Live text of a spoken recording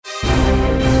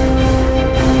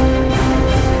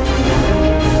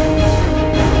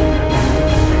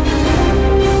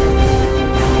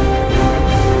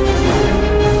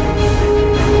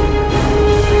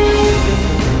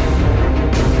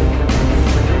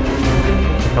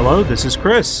Hello, this is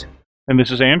Chris. And this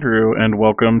is Andrew, and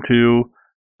welcome to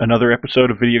another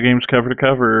episode of Video Games Cover to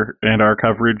Cover and our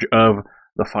coverage of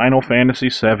the Final Fantasy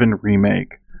VII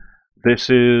Remake.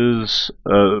 This is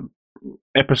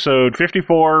episode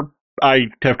 54. I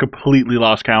have completely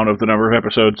lost count of the number of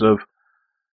episodes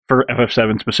for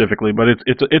FF7 specifically, but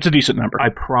it's a decent number. I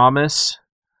promise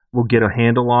we'll get a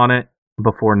handle on it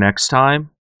before next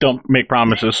time. Don't make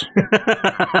promises.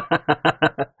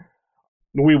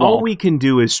 We won't. All we can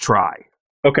do is try.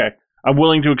 Okay. I'm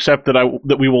willing to accept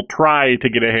that we will try to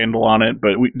get a handle on it,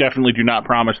 but we definitely do not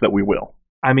promise that we will.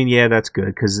 I mean, yeah, that's good,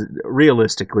 because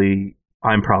realistically,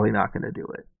 I'm probably not going to do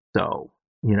it. So,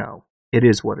 it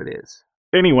is what it is.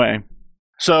 Anyway,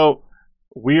 so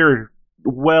we're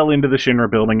well into the Shinra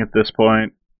building at this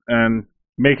point, and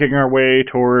making our way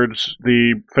towards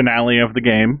the finale of the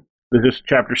game. This is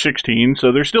chapter 16,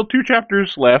 so there's still 2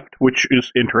 chapters left, which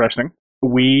is interesting.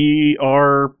 We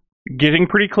are getting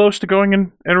pretty close to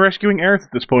going and rescuing Aerith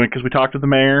at this point, because we talked to the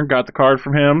mayor, got the card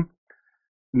from him.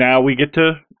 Now we get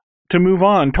to move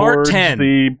on towards Part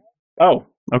 10. Oh,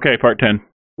 okay, part 10.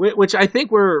 Which I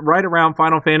think we're right around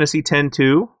Final Fantasy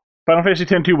X-2. Final Fantasy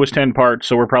X-2 was 10 parts,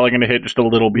 so we're probably going to hit just a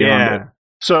little beyond it.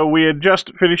 So we had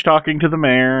just finished talking to the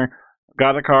mayor,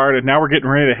 got the card, and now we're getting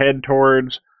ready to head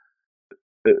towards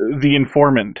the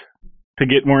informant to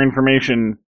get more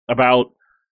information about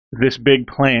this big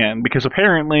plan, because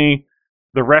apparently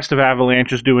the rest of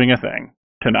Avalanche is doing a thing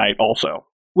tonight also.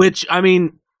 Which, I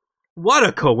mean, what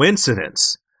a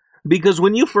coincidence. Because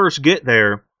when you first get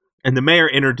there and the mayor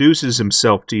introduces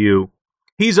himself to you,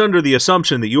 he's under the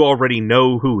assumption that you already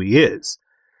know who he is.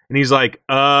 And he's like,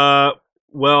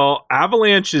 well,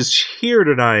 Avalanche is here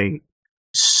tonight,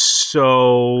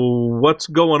 so what's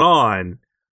going on?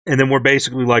 And then we're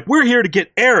basically like, we're here to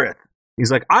get Aerith. He's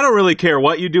like, I don't really care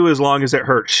what you do as long as it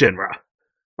hurts Shinra.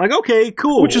 Like, okay,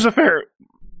 cool. Which is a fair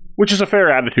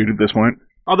attitude at this point.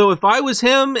 Although if I was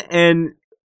him and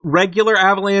regular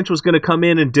Avalanche was going to come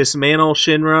in and dismantle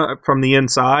Shinra from the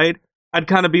inside, I'd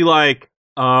kind of be like,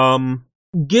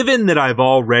 given that I've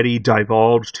already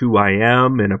divulged who I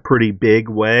am in a pretty big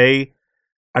way,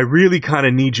 I really kind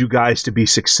of need you guys to be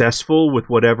successful with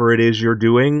whatever it is you're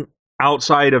doing.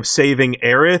 Outside of saving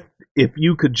Aerith, if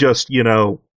you could just,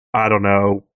 I don't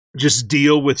know, just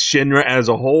deal with Shinra as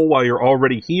a whole while you're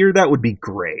already here, that would be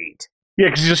great. Yeah,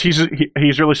 because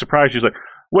he's really surprised. He's like,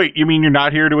 wait, you mean you're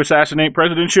not here to assassinate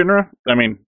President Shinra? I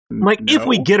mean, like, no. If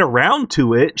we get around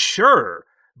to it, sure.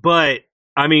 But,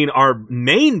 I mean, our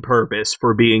main purpose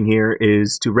for being here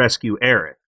is to rescue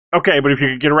Aerith. Okay, but if you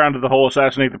could get around to the whole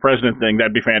assassinate the president thing,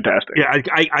 that'd be fantastic. Yeah,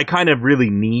 I kind of really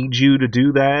need you to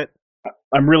do that.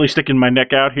 I'm really sticking my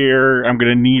neck out here. I'm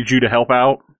going to need you to help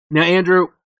out. Now, Andrew,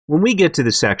 when we get to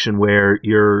the section where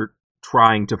you're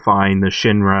trying to find the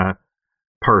Shinra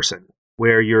person,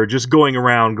 where you're just going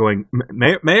around going,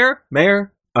 mayor, mayor,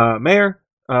 mayor, mayor.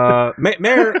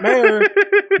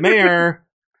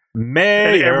 And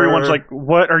everyone's like,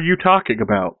 what are you talking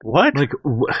about? What? Like,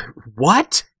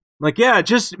 what? Like, yeah,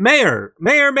 just mayor.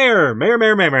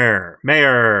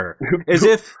 As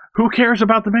if... Who cares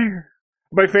about the mayor?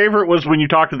 My favorite was when you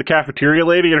talk to the cafeteria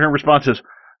lady and her response is,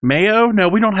 Mayo? No,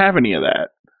 we don't have any of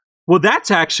that. Well,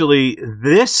 that's actually,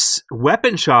 this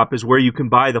weapon shop is where you can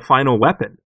buy the final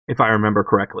weapon, if I remember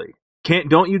correctly.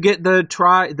 Don't you get the 2?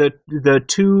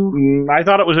 I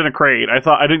thought it was in a crate.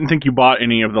 I didn't think you bought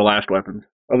any of the last weapons,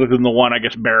 other than the one, I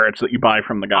guess, Barrett's that you buy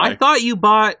from the guy. I thought you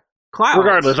bought Cloud's.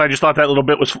 Regardless, I just thought that little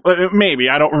bit was, maybe,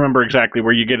 I don't remember exactly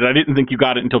where you get it. I didn't think you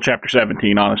got it until chapter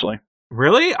 17, honestly.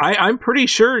 Really? I'm pretty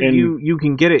sure you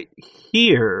can get it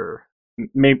here.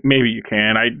 Maybe you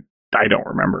can. I don't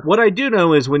remember. What I do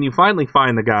know is when you finally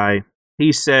find the guy,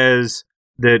 he says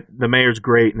that the mayor's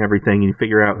great and everything, and you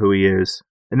figure out who he is.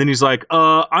 And then he's like,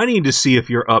 I need to see if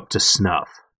you're up to snuff,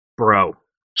 bro.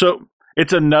 So,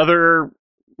 it's another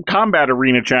combat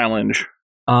arena challenge.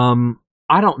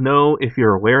 I don't know if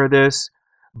you're aware of this,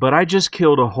 but I just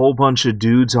killed a whole bunch of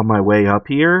dudes on my way up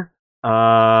here.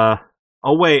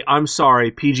 Oh, wait, I'm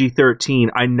sorry, PG-13.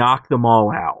 I knocked them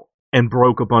all out and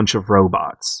broke a bunch of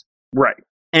robots. Right.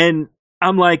 And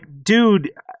I'm like, dude,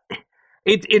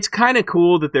 it's kind of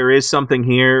cool that there is something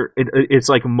here. It's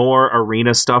like more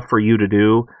arena stuff for you to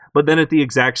do. But then at the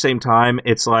exact same time,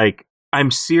 it's like,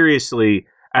 I'm seriously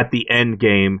at the end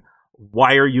game.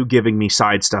 Why are you giving me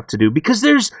side stuff to do? Because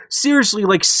there's seriously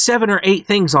like 7 or 8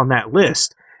 things on that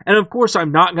list. And of course,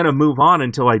 I'm not going to move on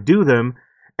until I do them.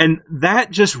 And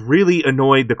that just really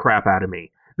annoyed the crap out of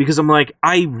me. Because I'm like,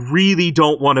 I really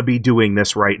don't want to be doing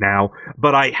this right now,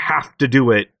 but I have to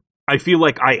do it. I feel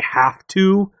like I have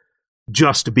to,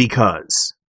 just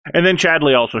because. And then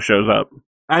Chadley also shows up.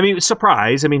 I mean,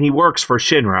 surprise. I mean, he works for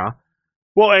Shinra.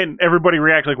 Well, and everybody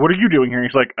reacts like, what are you doing here?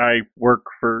 He's like, I work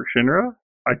for Shinra?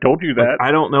 I told you that. Like,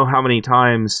 I don't know how many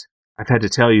times I've had to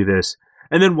tell you this.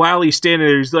 And then while he's standing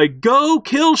there, he's like, go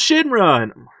kill Shinra!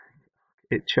 And I'm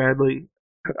like, Chadley.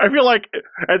 I feel like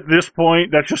at this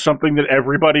point, that's just something that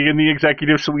everybody in the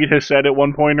executive suite has said at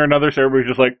one point or another. So everybody's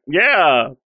just like, yeah,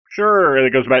 sure. And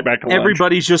it goes back to lunch.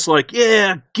 Everybody's just like,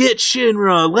 yeah, get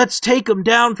Shinra. Let's take him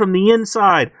down from the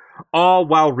inside. All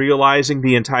while realizing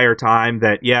the entire time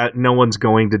that, yeah, no one's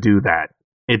going to do that.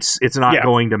 It's not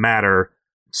going to matter.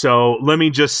 So let me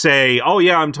just say, oh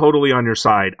yeah, I'm totally on your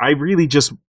side. I really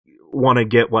just want to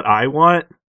get what I want.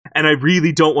 And I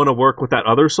really don't want to work with that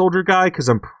other soldier guy because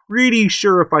I'm pretty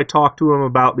sure if I talk to him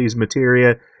about these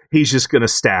materia, he's just going to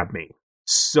stab me.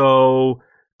 So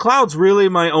Cloud's really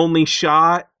my only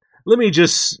shot. Let me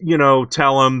just,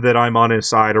 tell him that I'm on his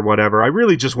side or whatever. I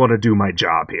really just want to do my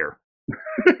job here.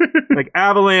 Like,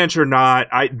 Avalanche or not,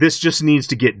 this just needs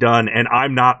to get done, and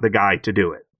I'm not the guy to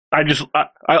do it. I just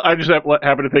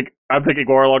happen to think, I'm thinking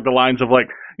more along the lines of like,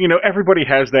 everybody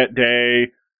has that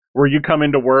day where you come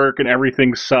into work and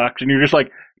everything sucks, and you're just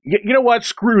like, you know what,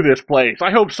 screw this place.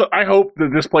 I hope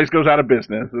that this place goes out of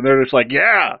business. And they're just like,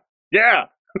 yeah.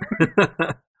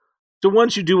 So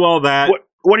once you do all that,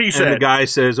 what do you say? And the guy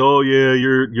says, oh yeah,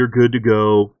 you're good to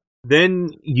go. Then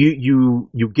you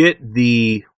get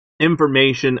the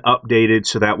information updated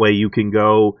so that way you can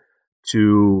go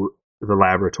to the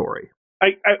laboratory.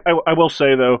 I will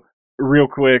say, though, real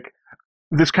quick,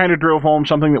 this kind of drove home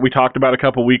something that we talked about a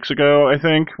couple weeks ago, I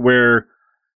think, where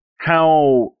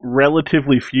how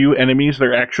relatively few enemies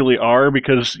there actually are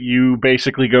because you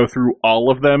basically go through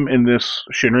all of them in this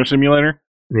Shinra simulator.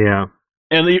 Yeah.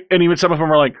 And even some of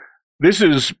them are like, this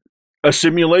is a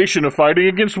simulation of fighting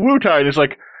against Wutai. And it's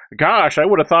like, gosh, I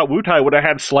would have thought Wutai would have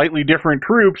had slightly different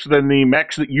troops than the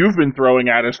mechs that you've been throwing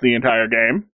at us the entire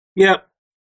game. Yep.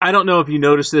 I don't know if you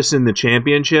noticed this in the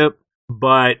championship,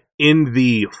 but in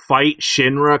the Fight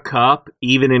Shinra Cup,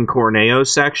 even in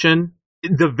Corneo's section,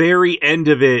 the very end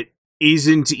of it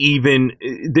isn't even...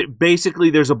 Basically,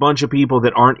 there's a bunch of people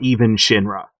that aren't even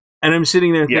Shinra. And I'm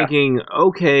sitting there thinking,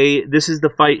 okay, this is the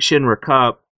Fight Shinra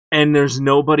Cup, and there's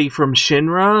nobody from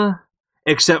Shinra?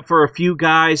 Except for a few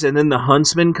guys, and then the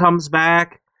Huntsman comes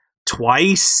back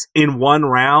twice in one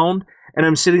round, and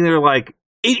I'm sitting there like,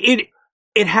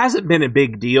 it hasn't been a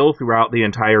big deal throughout the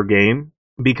entire game,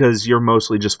 because you're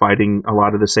mostly just fighting a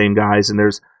lot of the same guys, and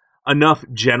there's enough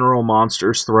general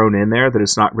monsters thrown in there that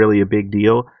it's not really a big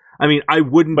deal. I mean, I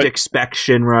wouldn't expect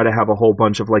Shinra to have a whole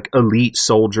bunch of, like, elite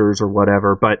soldiers or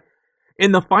whatever, but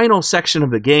in the final section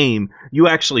of the game, you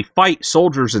actually fight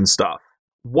soldiers and stuff.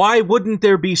 Why wouldn't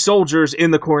there be soldiers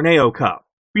in the Corneo Cup?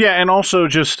 Yeah, and also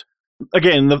just,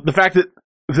 again, the fact that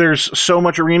there's so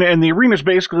much arena, and the arena is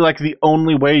basically like the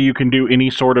only way you can do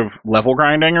any sort of level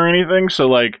grinding or anything, so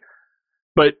like,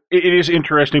 but it is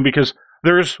interesting because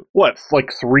there's,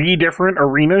 3 different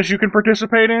arenas you can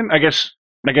participate in? I guess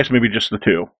maybe just the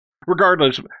 2.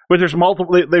 Regardless, but there's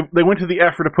multiple, they went to the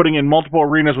effort of putting in multiple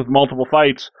arenas with multiple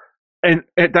fights, and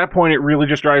at that point it really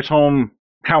just drives home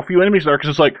how few enemies there are, because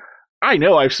it's like, I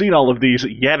know I've seen all of these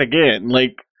yet again.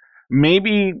 Like,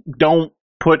 maybe don't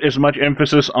put as much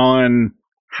emphasis on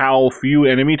how few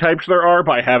enemy types there are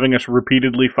by having us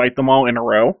repeatedly fight them all in a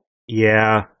row.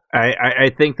 Yeah,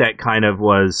 I think that kind of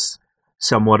was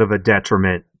somewhat of a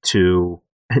detriment to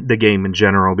the game in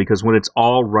general, because when it's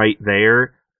all right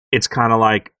there, it's kind of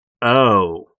like,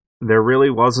 oh, there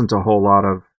really wasn't a whole lot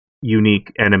of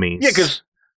unique enemies. Yeah,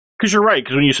 because you're right,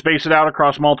 because when you space it out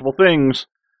across multiple things,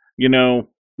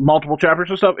 multiple chapters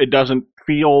and stuff, it doesn't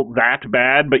feel that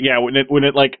bad. But yeah, when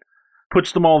it like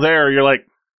puts them all there, you're like,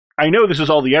 I know this is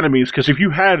all the enemies, because if you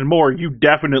had more, you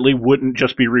definitely wouldn't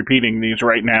just be repeating these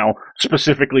right now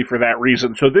specifically for that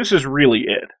reason. So this is really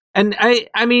it. And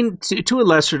I mean, to a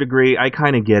lesser degree, I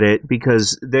kind of get it,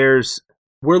 because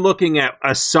we're looking at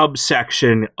a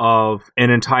subsection of an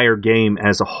entire game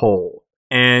as a whole.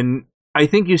 And I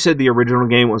think you said the original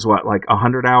game was what, like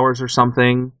 100 hours or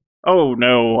something? Oh,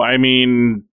 no. I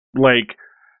mean, like,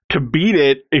 to beat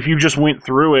it, if you just went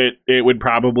through it, it would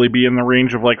probably be in the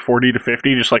range of like 40 to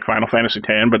 50, just like Final Fantasy X,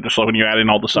 but just when you add in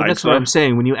all the side stuff. That's what I'm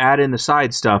saying. When you add in the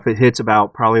side stuff, it hits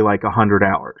about probably like 100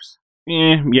 hours.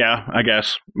 Yeah, I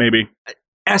guess. Maybe.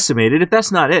 Estimated. If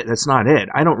that's not it, that's not it.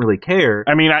 I don't really care.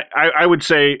 I mean, I would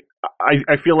say,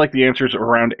 I feel like the answer is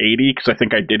around 80, because I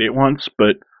think I did it once,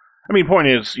 but, I mean, point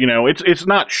is, it's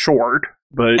not short,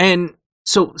 but... And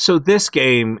so this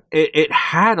game, it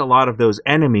had a lot of those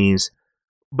enemies,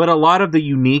 but a lot of the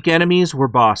unique enemies were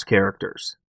boss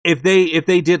characters. If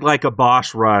they did like a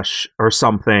boss rush or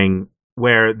something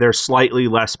where they're slightly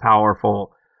less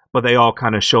powerful, but they all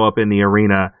kind of show up in the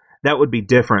arena, that would be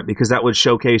different because that would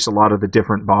showcase a lot of the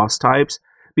different boss types.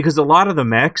 Because a lot of the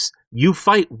mechs, you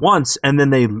fight once and then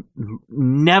they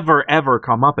never ever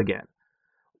come up again.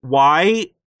 Why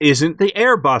isn't the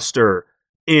Airbuster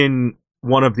in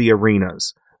one of the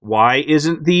arenas? Why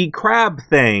isn't the crab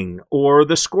thing or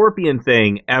the scorpion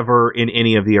thing ever in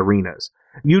any of the arenas?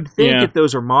 You'd think if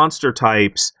those are monster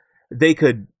types, they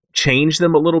could change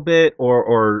them a little bit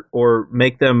or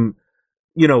make them,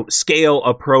 scale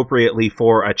appropriately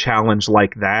for a challenge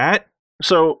like that.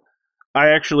 So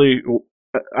I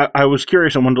was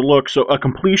curious. I wanted to look. So a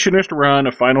completionist run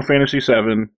of Final Fantasy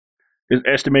VII is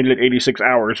estimated at 86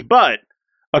 hours, but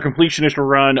a completionist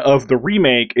run of the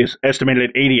remake is estimated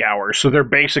at 80 hours. So they're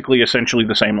basically essentially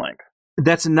the same length.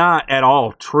 That's not at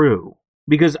all true,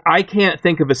 because I can't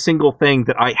think of a single thing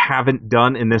that I haven't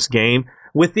done in this game,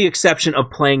 with the exception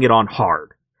of playing it on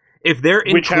hard. If they're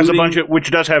which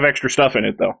does have extra stuff in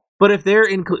it, though. But if they're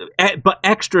but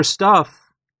extra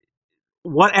stuff,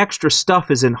 what extra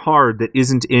stuff is in hard that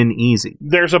isn't in easy?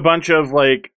 There's a bunch of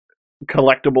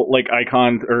collectible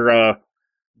icons or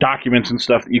documents and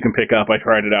stuff that you can pick up. I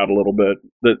tried it out a little bit.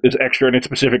 That is extra, and it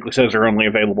specifically says they're only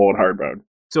available in hard mode.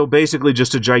 So basically,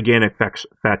 just a gigantic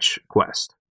fetch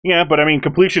quest. Yeah, but I mean,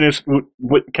 completion is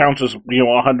what counts as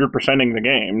 100%ing the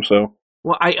game. So,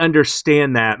 well, I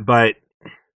understand that, but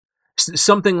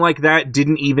something like that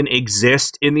didn't even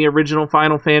exist in the original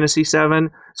Final Fantasy VII.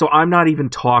 So I'm not even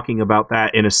talking about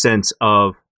that in a sense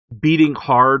of beating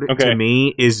hard. To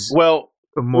me is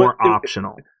more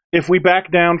optional. If we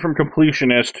back down from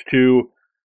completionist to,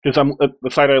 because the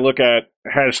site I look at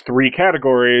has 3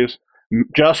 categories: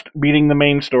 just beating the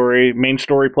main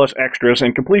story plus extras,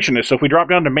 and completionist. So if we drop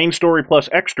down to main story plus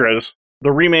extras,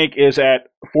 the remake is at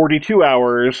 42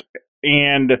 hours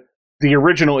and the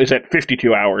original is at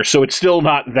 52 hours. So it's still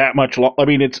not that much I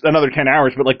mean, it's another 10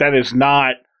 hours, but that is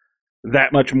not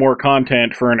that much more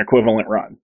content for an equivalent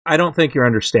run. I don't think you're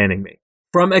understanding me.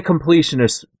 From a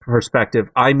completionist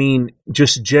perspective, I mean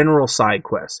just general side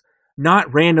quests,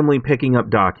 not randomly picking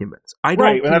up documents.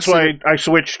 And that's why I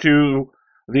switched to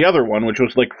the other one, which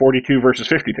was 42 versus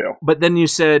 52. But then you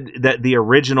said that the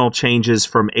original changes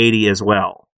from 80 as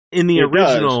well. In the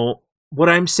original, what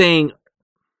I'm saying...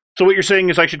 So what you're saying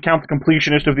is I should count the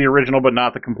completionist of the original, but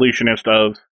not the completionist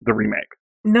of the remake?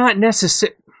 Not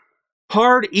necessarily.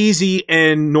 Hard, easy,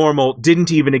 and normal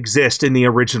didn't even exist in the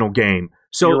original game.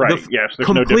 So you're right. Yes,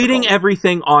 completing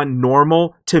everything on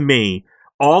normal, to me,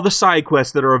 all the side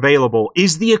quests that are available,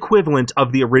 is the equivalent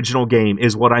of the original game,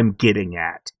 is what I'm getting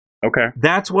at. Okay.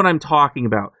 That's what I'm talking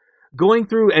about. Going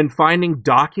through and finding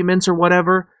documents or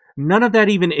whatever, none of that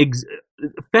even...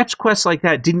 fetch quests like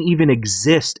that didn't even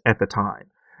exist at the time.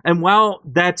 And while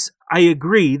I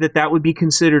agree that would be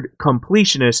considered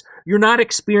completionist, you're not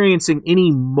experiencing any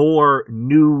more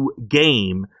new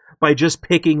game by just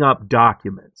picking up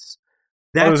documents.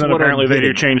 That's what apparently they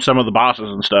do change some of the bosses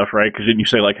and stuff, right? Because didn't you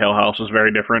say Hell House is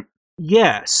very different?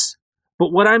 Yes.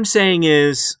 But what I'm saying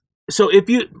is, so if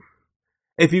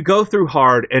you go through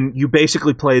hard and you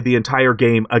basically play the entire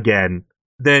game again,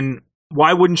 then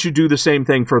why wouldn't you do the same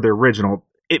thing for the original?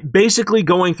 Basically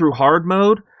going through hard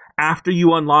mode after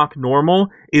you unlock normal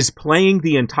is playing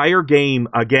the entire game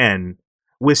again,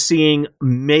 with seeing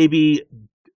maybe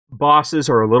bosses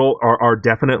are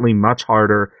definitely much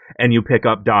harder, and you pick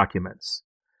up documents.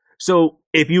 So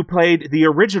if you played the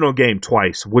original game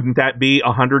twice, wouldn't that be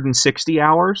 160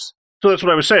 hours? So that's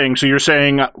what I was saying. So you're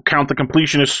saying count the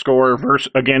completionist score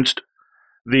against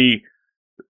the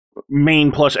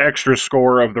main plus extra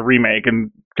score of the remake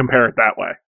and compare it that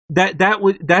way.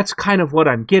 That's kind of what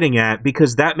I'm getting at,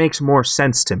 because that makes more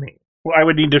sense to me. Well, I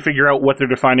would need to figure out what they're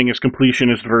defining as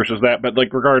completionist versus that, but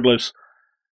regardless.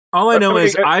 All I know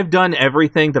is I've done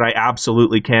everything that I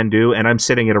absolutely can do, and I'm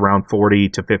sitting at around 40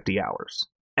 to 50 hours.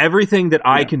 Everything that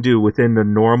I can do within the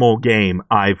normal game,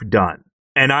 I've done.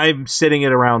 And I'm sitting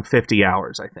at around 50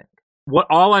 hours, I think.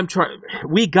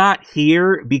 We got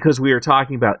here because we were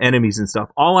talking about enemies and stuff.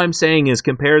 All I'm saying is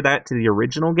compare that to the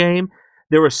original game.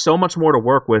 There was so much more to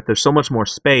work with. There's so much more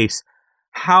space.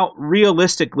 How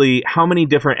many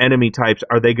different enemy types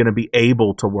are they going to be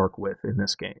able to work with in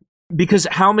this game? Because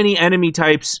how many enemy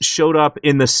types showed up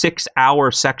in the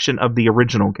 6-hour section of the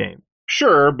original game?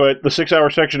 Sure, but the 6-hour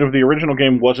section of the original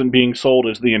game wasn't being sold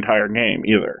as the entire game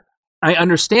either. I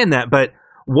understand that, but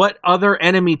what other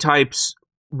enemy types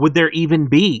would there even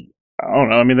be? I don't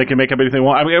know. I mean, they can make up anything they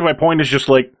want. I mean, my point is just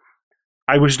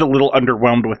I was just a little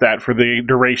underwhelmed with that for the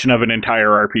duration of an entire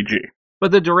RPG.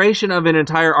 But the duration of an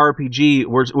entire RPG,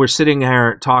 we're sitting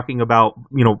here talking about,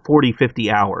 40, 50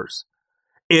 hours.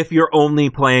 If you're only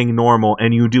playing normal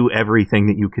and you do everything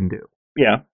that you can do.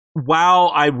 Yeah.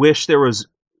 while I wish there was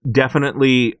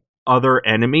definitely other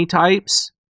enemy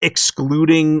types,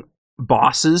 excluding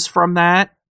bosses from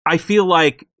that, I feel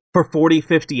like for 40,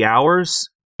 50 hours,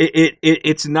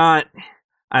 it's not,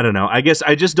 I don't know. I guess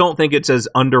I just don't think it's as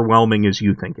underwhelming as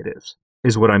you think it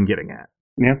is what I'm getting at.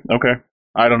 Yeah, okay.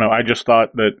 I don't know. I just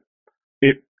thought that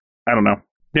I don't know.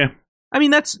 Yeah. I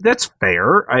mean, that's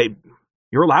fair.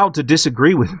 You're allowed to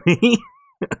disagree with me.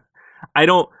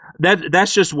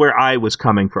 That's just where I was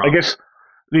coming from. I guess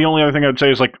the only other thing I would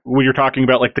say is, like, when you're talking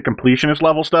about, like, the completionist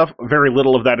level stuff, very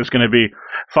little of that is going to be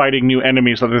fighting new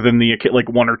enemies other than the, like,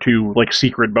 one or two, like,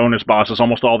 secret bonus bosses.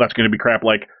 Almost all that's going to be crap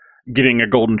like getting a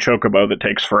golden chocobo that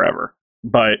takes forever.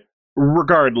 But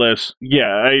regardless,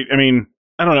 yeah, I mean,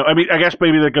 I don't know. I mean, I guess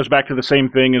maybe that goes back to the same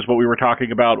thing as what we were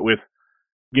talking about with,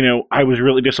 you know, I was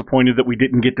really disappointed that we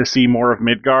didn't get to see more of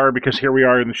Midgar, because here we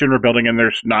are in the Shinra building and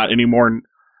there's not any more.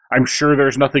 I'm sure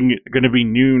there's nothing going to be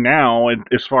new now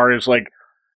as far as, like,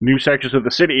 new sections of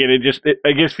the city, and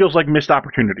I guess feels like missed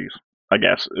opportunities. I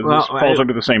guess this falls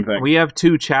under the same thing. We have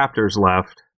 2 chapters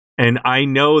left, and I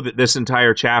know that this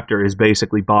entire chapter is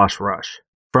basically boss rush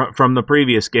from the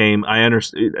previous game. I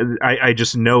understand. I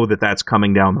just know that that's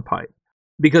coming down the pipe,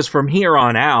 because from here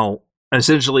on out,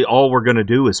 essentially all we're going to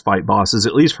do is fight bosses,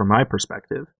 at least from my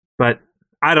perspective. But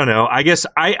I don't know. I guess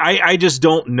I just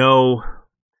don't know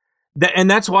that, and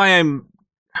that's why I'm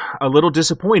a little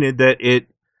disappointed that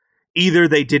either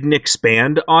they didn't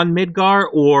expand on Midgar,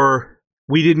 or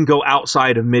we didn't go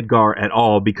outside of Midgar at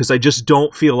all, because I just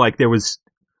don't feel like there was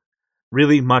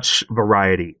really much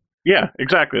variety. Yeah,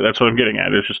 exactly. That's what I'm getting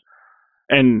at. It's just,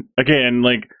 and again,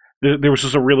 like, there was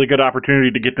just a really good opportunity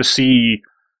to get to see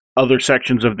other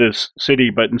sections of this city,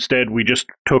 but instead we just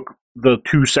took the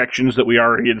 2 sections that we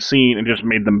already had seen and just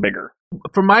made them bigger.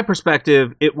 From my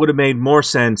perspective, it would have made more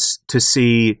sense to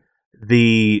see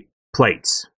the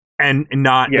plates and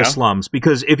not the slums,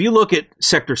 because if you look at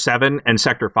Sector 7 and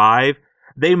Sector 5,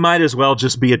 they might as well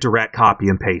just be a direct copy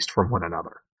and paste from one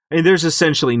another. I mean, there's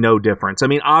essentially no difference. I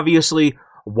mean, obviously,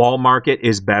 Wall Market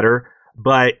is better,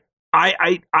 but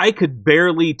I could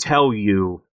barely tell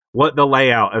you what the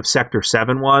layout of Sector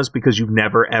 7 was, because you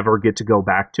never, ever get to go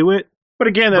back to it. But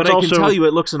again, that's I can tell you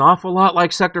it looks an awful lot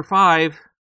like Sector 5.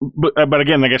 But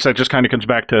again, I guess that just kind of comes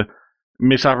back to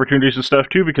missed opportunities and stuff,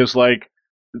 too, because, like,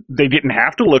 they didn't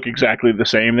have to look exactly the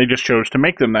same. They just chose to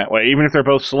make them that way. Even if they're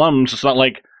both slums, it's not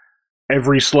like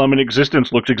every slum in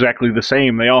existence looks exactly the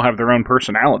same. They all have their own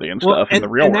personality and stuff in the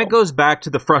real world. And that goes back to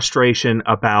the frustration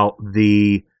about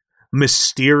the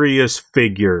mysterious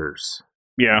figures.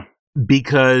 Yeah.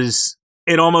 Because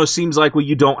it almost seems like, well,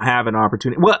 you don't have an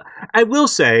opportunity. Well, I will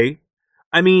say,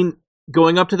 I mean,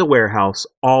 going up to the warehouse,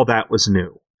 all that was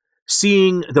new.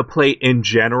 Seeing the plate in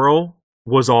general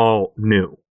was all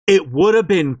new. It would have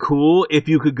been cool if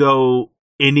you could go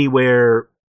anywhere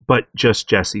but just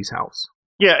Jesse's house.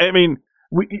 Yeah, I mean,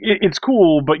 it's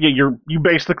cool, but yeah, you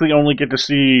basically only get to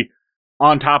see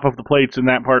on top of the plates in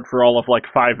that part for all of, like,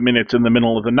 5 minutes in the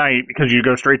middle of the night, because you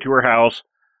go straight to her house,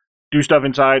 do stuff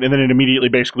inside, and then it immediately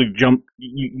basically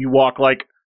you walk like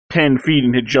 10 feet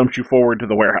and it jumps you forward to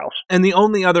the warehouse. And the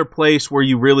only other place where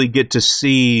you really get to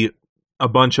see a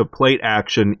bunch of plate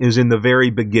action is in the very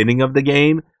beginning of the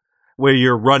game, where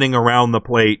you're running around the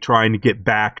plate trying to get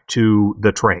back to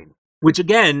the train. Which,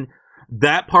 again,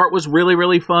 that part was really,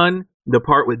 really fun. The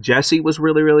part with Jesse was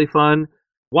really, really fun.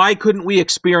 Why couldn't we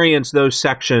experience those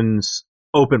sections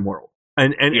open world?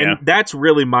 And that's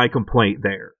really my complaint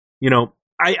there. You know,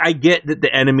 I get that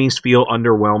the enemies feel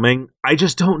underwhelming. I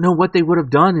just don't know what they would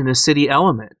have done in a city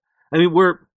element. I mean,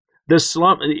 the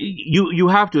slum. You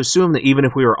have to assume that even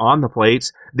if we were on the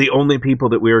plates, the only people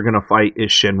that we were going to fight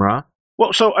is Shinra.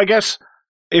 Well, so I guess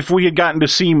if we had gotten to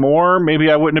see more,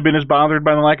 maybe I wouldn't have been as bothered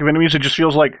by the lack of enemies. It just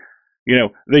feels like, you know,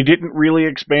 they didn't really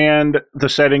expand the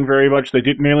setting very much. They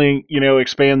didn't really, you know,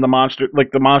 expand the monster,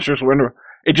 like the monsters were.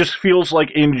 It just feels like,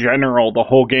 in general, the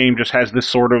whole game just has this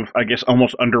sort of, I guess,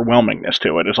 almost underwhelmingness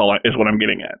to it. Is what I'm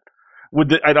getting at.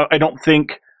 I don't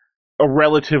think a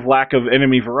relative lack of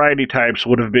enemy variety types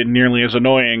would have been nearly as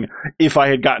annoying if I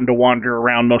had gotten to wander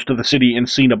around most of the city and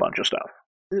seen a bunch of stuff.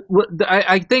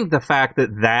 I think the fact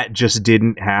that just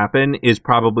didn't happen is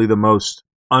probably the most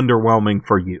underwhelming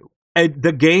for you.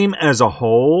 The game as a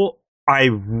whole, I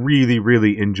really,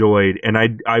 really enjoyed, and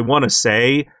I want to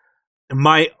say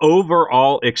my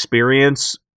overall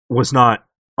experience was not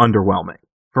underwhelming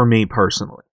for me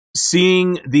personally.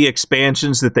 Seeing the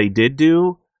expansions that they did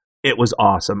do, it was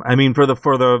awesome. I mean, for the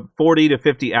 40 to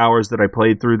 50 hours that I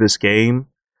played through this game,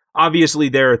 obviously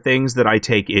there are things that I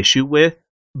take issue with,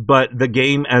 but the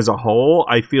game as a whole,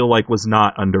 I feel like was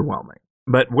not underwhelming.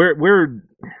 But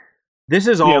This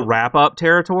is all wrap-up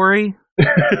territory.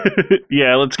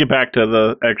 Yeah, let's get back to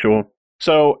the actual.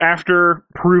 So after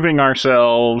proving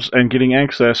ourselves and getting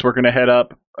access, we're going to head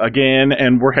up again,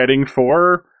 and we're heading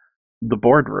for the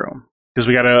boardroom because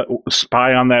we got to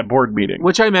spy on that board meeting.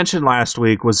 Which I mentioned last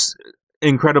week was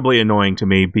incredibly annoying to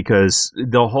me because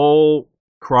the whole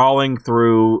crawling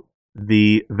through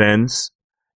the vents,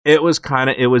 it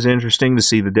was interesting to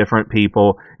see the different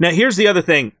people. Now, here's the other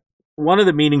thing. One of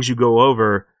the meetings you go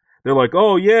over, they're like,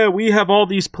 oh, yeah, we have all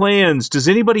these plans. Does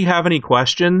anybody have any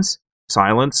questions?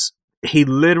 Silence. He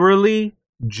literally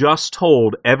just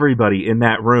told everybody in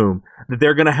that room that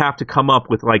they're going to have to come up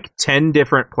with like 10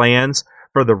 different plans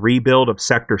for the rebuild of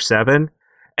Sector 7.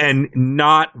 And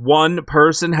not one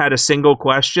person had a single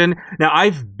question. Now,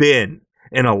 I've been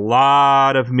in a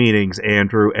lot of meetings,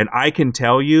 Andrew, and I can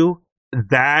tell you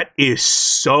that is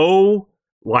so,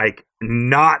 like,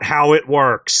 not how it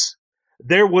works.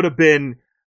 There would have been,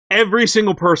 every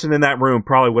single person in that room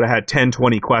probably would have had 10,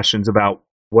 20 questions about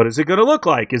what is it going to look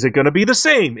like? Is it going to be the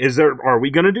same? Are we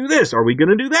going to do this? Are we going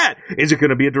to do that? Is it going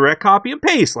to be a direct copy and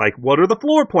paste? Like, what are the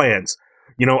floor plans?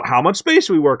 You know, how much space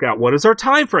we work out? What is our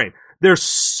time frame? There's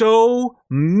so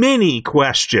many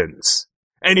questions.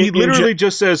 And he literally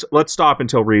just says, let's stop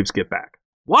until Reeves get back.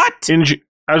 What?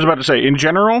 I was about to say, in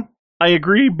general, I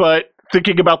agree, but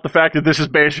thinking about the fact that this is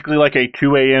basically like a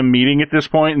 2 a.m. meeting at this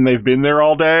point and they've been there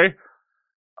all day,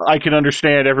 I can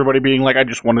understand everybody being like, I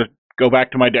just want to go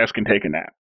back to my desk and take a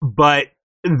nap. But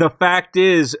the fact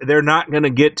is, they're not going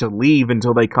to get to leave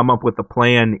until they come up with a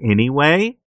plan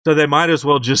anyway. So they might as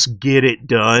well just get it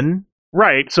done.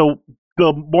 Right. So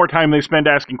the more time they spend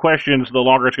asking questions, the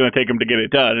longer it's going to take them to get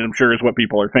it done. And I'm sure is what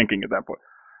people are thinking at that point.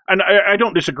 And I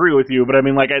don't disagree with you, but I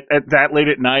mean, like at that late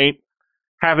at night,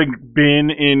 having been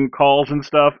in calls and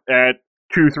stuff at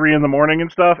 2, 3 in the morning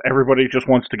and stuff, everybody just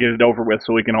wants to get it over with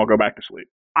so we can all go back to sleep.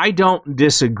 I don't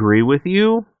disagree with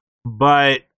you,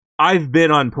 but I've been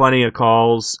on plenty of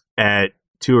calls at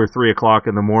 2 or 3 o'clock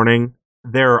in the morning.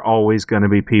 There are always going to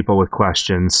be people with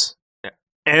questions.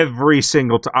 Every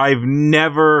single time. I've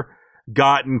never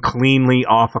gotten cleanly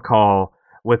off a call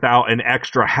without an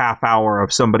extra half hour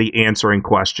of somebody answering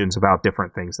questions about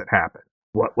different things that happened.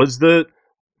 What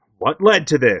led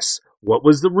to this? What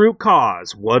was the root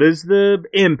cause? What is the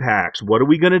impacts? What are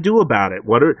we going to do about it?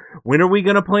 When are we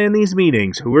going to plan these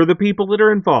meetings? Who are the people that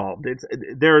are involved?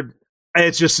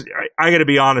 It's just, I got to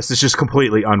be honest, it's just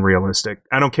completely unrealistic.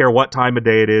 I don't care what time of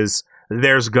day it is.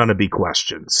 There's going to be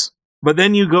questions. But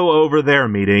then you go over their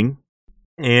meeting,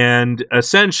 and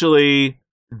essentially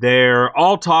they're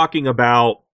all talking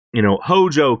about, you know,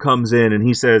 Hojo comes in and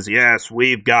he says, yes,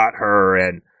 we've got her,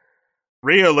 and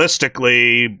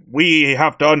realistically, we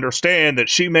have to understand that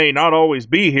she may not always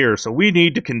be here, so we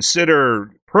need to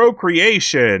consider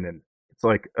procreation. And it's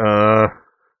like,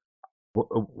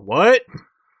 what?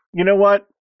 You know what?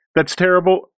 That's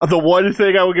terrible. The one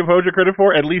thing I would give Hojo credit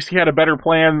for, at least he had a better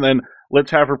plan than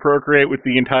let's have her procreate with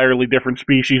the entirely different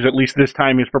species. At least this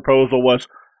time his proposal was,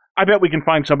 I bet we can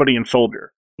find somebody in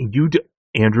Soldier.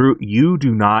 Andrew, you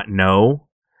do not know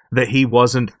that he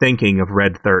wasn't thinking of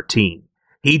Red 13.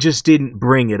 He just didn't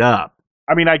bring it up.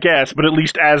 I mean, I guess, but at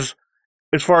least as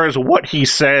far as what he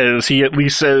says, he at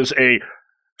least says a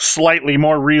slightly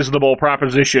more reasonable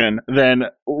proposition than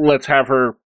let's have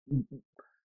her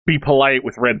be polite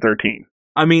with Red 13.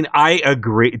 I mean, I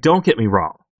agree. Don't get me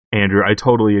wrong, Andrew. I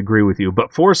totally agree with you.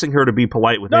 But forcing her to be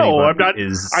polite with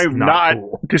anybody I'm not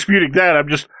cool. disputing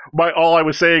that. All I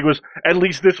was saying was at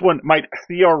least this one might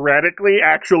theoretically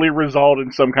actually result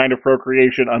in some kind of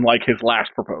procreation, unlike his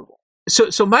last proposal.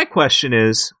 So my question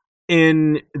is,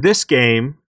 in this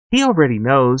game, he already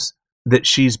knows that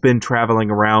she's been traveling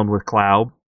around with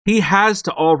Cloud. He has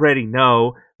to already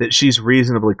know that she's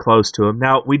reasonably close to him.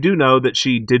 Now, we do know that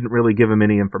she didn't really give him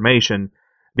any information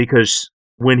because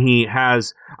when he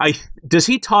has... does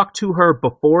he talk to her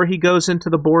before he goes into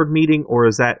the board meeting, or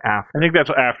is that after? I think that's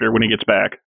after, when he gets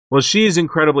back. Well, she's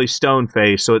incredibly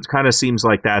stone-faced, so it kind of seems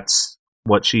like that's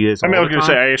what she is. I mean, I was going to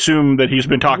say, I assume that he's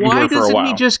been talking to her for a while. Why doesn't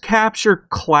he just capture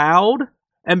Cloud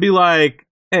and be like,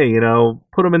 hey, you know,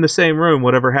 put them in the same room,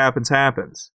 whatever happens,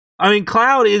 happens? I mean,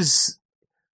 Cloud is...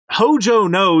 Hojo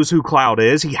knows who Cloud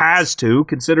is. He has to,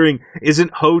 considering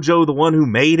isn't Hojo the one who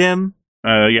made him?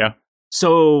 Yeah.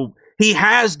 So he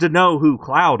has to know who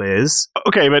Cloud is.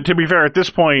 Okay, but to be fair, at this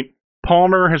point,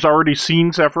 Palmer has already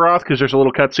seen Sephiroth, because there's a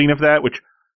little cutscene of that, which...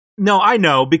 No, I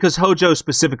know, because Hojo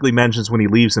specifically mentions when he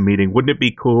leaves the meeting, wouldn't it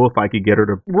be cool if I could get her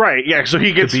to... Right, yeah, so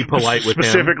he gets be polite with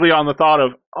specifically him. On the thought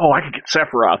of, oh, I could get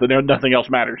Sephiroth, and nothing else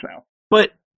matters now.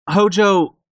 But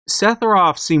Hojo,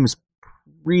 Sephiroth seems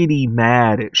pretty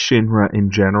mad at Shinra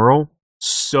in general.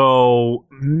 So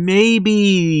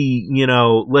maybe,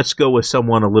 let's go with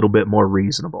someone a little bit more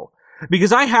reasonable.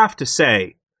 Because I have to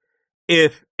say,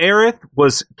 if Aerith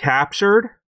was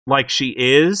captured like she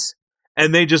is,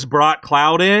 and they just brought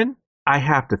Cloud in, I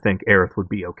have to think Aerith would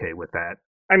be okay with that.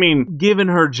 I mean, given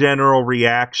her general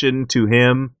reaction to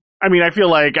him. I mean, I feel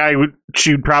like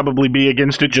she'd probably be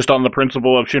against it just on the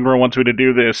principle of Shinra wants me to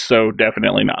do this, so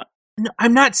definitely not. No,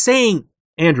 I'm not saying,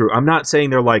 Andrew, I'm not saying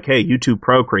they're like, hey, you two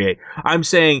procreate. I'm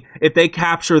saying if they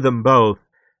capture them both,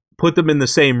 put them in the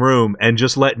same room, and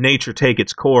just let nature take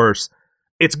its course,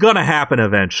 it's gonna happen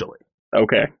eventually.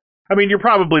 Okay. I mean, you're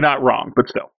probably not wrong, but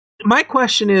still. My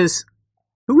question is,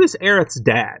 who is Aerith's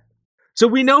dad? So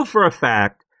we know for a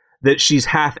fact that she's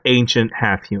half ancient,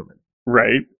 half human.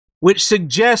 Right. Which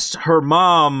suggests her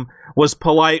mom was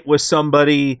polite with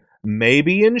somebody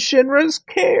maybe in Shinra's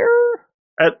care?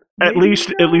 At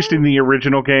least in the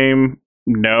original game,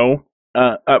 no.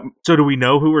 So do we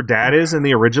know who her dad is in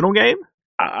the original game?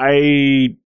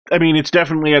 I mean, it's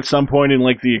definitely at some point in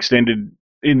like the extended,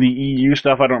 in the EU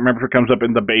stuff. I don't remember if it comes up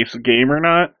in the base game or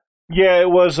not. Yeah, it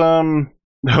was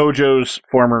Hojo's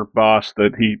former boss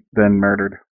that he then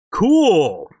murdered.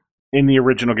 Cool. In the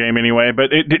original game anyway,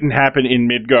 but it didn't happen in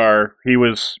Midgar.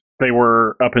 They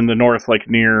were up in the north, like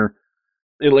near,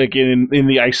 like in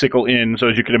the Icicle Inn, so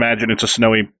as you can imagine, it's a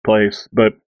snowy place,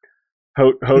 but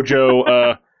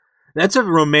Hojo... That's a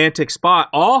romantic spot.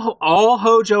 All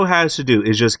Hojo has to do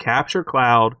is just capture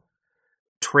Cloud,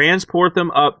 transport them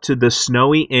up to the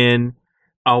snowy inn,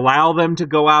 allow them to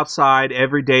go outside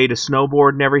every day to snowboard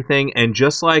and everything, and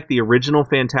just like the original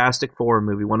Fantastic Four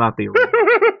movie, well, not the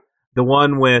original, the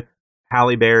one with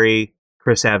Halle Berry,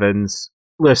 Chris Evans,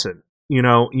 listen, you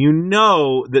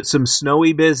know that some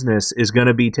snowy business is going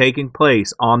to be taking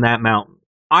place on that mountain.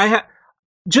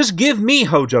 Just give me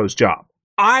Hojo's job.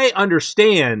 I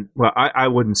understand, well, I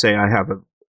wouldn't say I have a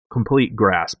complete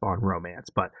grasp on romance,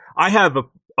 but I have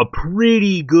a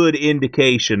pretty good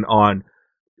indication on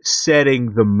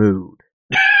setting the mood.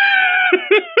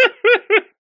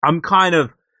 I'm kind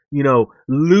of,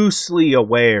 loosely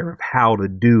aware of how to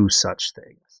do such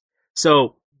things.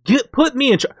 So put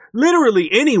me in charge. Literally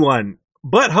anyone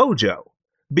but Hojo.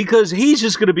 Because he's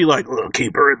just going to be like, look,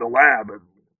 keep her in the lab. And,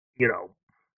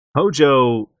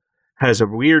 Hojo has a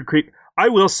weird creep. I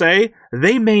will say,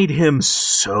 they made him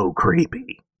so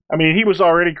creepy. I mean, he was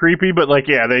already creepy, but like,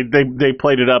 yeah, they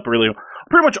played it up really well.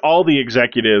 Pretty much all the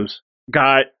executives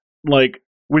got, like,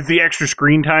 with the extra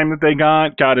screen time that they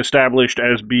got established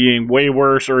as being way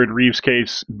worse, or in Reeves'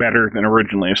 case, better than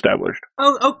originally established.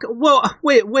 Oh, okay. Well,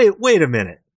 wait a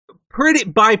minute.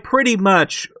 Pretty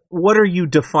much, what are you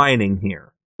defining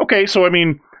here? Okay, so I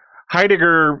mean,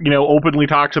 Heidegger, openly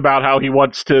talks about how he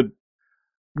wants to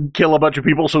kill a bunch of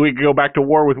people so he can go back to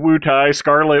war with Wutai.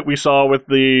 Scarlet, we saw with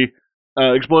the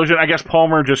explosion. I guess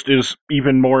Palmer just is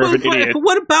even more of an idiot.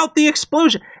 What about the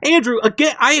explosion? Andrew,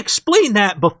 again, I explained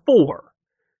that before.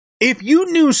 If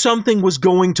you knew something was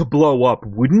going to blow up,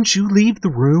 wouldn't you leave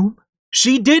the room?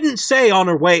 She didn't say on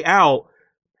her way out,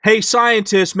 hey,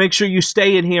 scientists, make sure you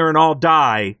stay in here and I'll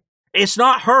die. It's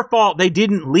not her fault they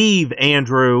didn't leave,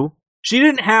 Andrew. She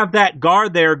didn't have that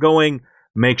guard there going,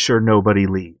 make sure nobody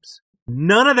leaves.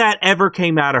 None of that ever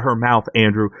came out of her mouth,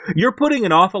 Andrew. You're putting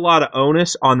an awful lot of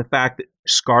onus on the fact that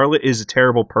Scarlet is a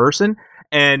terrible person,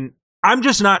 and I'm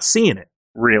just not seeing it.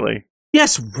 Really?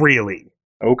 Yes, really.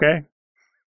 Okay.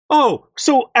 Oh,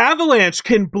 so Avalanche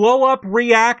can blow up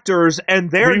reactors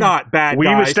and they're not bad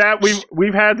guys.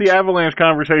 We've had the Avalanche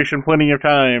conversation plenty of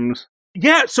times.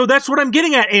 Yeah, so that's what I'm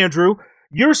getting at, Andrew.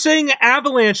 You're saying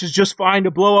Avalanche is just fine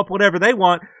to blow up whatever they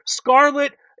want.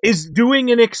 Scarlet is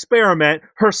doing an experiment.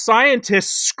 Her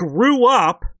scientists screw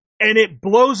up and it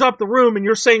blows up the room, and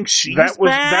you're saying she's bad?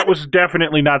 That was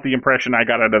definitely not the impression I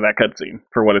got out of that cutscene,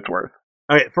 for what it's worth.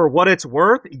 All right, for what it's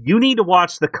worth, you need to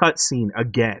watch the cutscene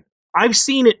again. I've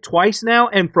seen it twice now,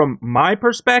 and from my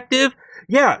perspective,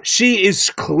 yeah, she's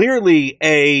clearly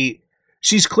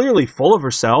full of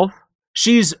herself.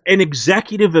 She's an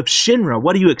executive of Shinra.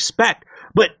 What do you expect?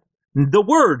 But the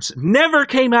words never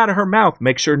came out of her mouth.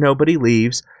 Make sure nobody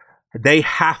leaves. They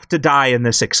have to die in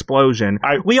this explosion.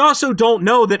 We also don't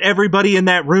know that everybody in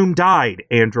that room died,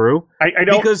 Andrew.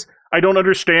 I don't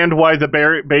understand why the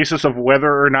basis of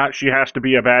whether or not she has to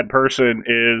be a bad person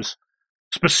is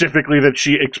specifically that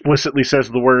she explicitly says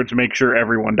the words, make sure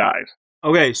everyone dies.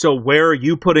 Okay, so where are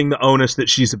you putting the onus that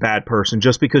she's a bad person?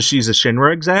 Just because she's a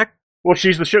Shinra exec? Well,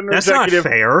 she's the Shinra executive. That's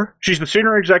not fair. She's the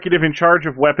Shinra executive in charge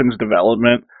of weapons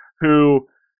development who,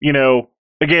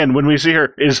 again, when we see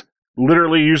her, is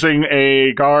literally using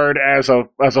a guard as a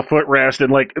footrest,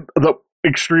 and like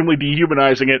extremely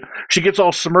dehumanizing it. She gets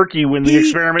all smirky when the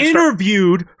experiment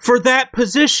interviewed for that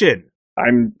position.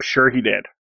 I'm sure he did.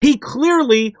 He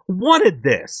clearly wanted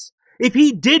this. If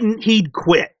he didn't, he'd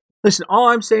quit. Listen, all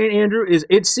I'm saying, Andrew, is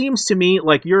it seems to me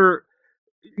like you're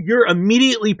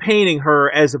immediately painting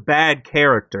her as a bad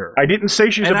character. I didn't say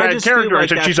she's a bad character. I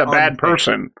said she's a bad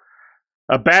person.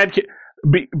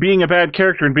 Being a bad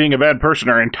character and being a bad person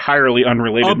are entirely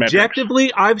unrelated Objectively,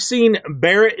 metrics. I've seen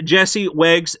Barrett, Jesse,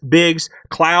 Weggs, Biggs,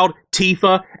 Cloud,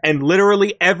 Tifa, and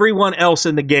literally everyone else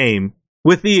in the game,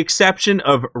 with the exception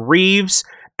of Reeves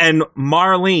and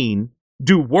Marlene,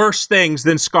 do worse things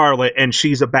than Scarlet, and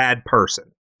she's a bad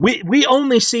person. We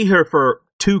only see her for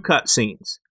 2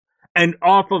 cutscenes. And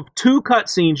off of 2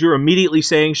 cutscenes, you're immediately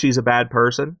saying she's a bad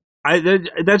person?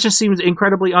 That just seems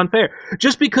incredibly unfair.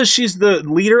 Just because she's the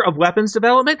leader of weapons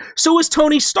development, so is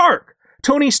Tony Stark.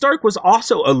 Tony Stark was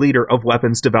also a leader of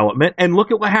weapons development, and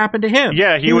look at what happened to him.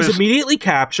 Yeah, he was immediately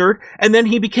captured, and then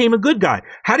he became a good guy.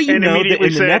 How do you know that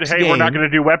in the next game... we're not going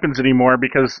to do weapons anymore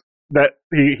because that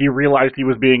he realized he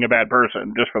was being a bad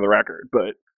person, just for the record,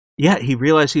 but... Yeah, he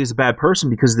realized he was a bad person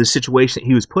because of the situation that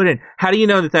he was put in. How do you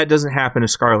know that doesn't happen to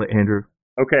Scarlet, Andrew?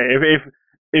 Okay,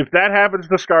 if that happens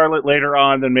to Scarlet later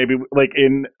on, then maybe like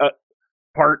in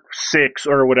part 6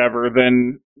 or whatever,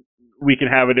 then we can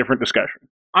have a different discussion.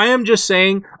 I am just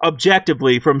saying,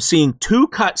 objectively, from seeing 2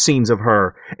 cutscenes of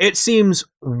her, it seems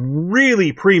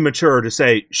really premature to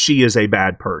say she is a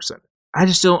bad person. I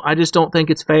just don't think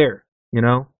it's fair, you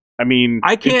know? I mean,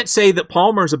 I can't say that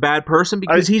Palmer's a bad person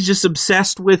because he's just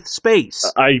obsessed with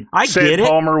space. I said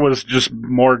Palmer was just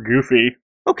more goofy.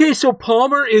 Okay, so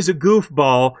Palmer is a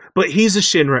goofball, but he's a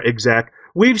Shinra exec.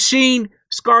 We've seen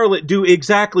Scarlet do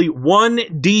exactly one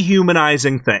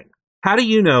dehumanizing thing. How do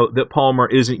you know that Palmer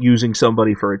isn't using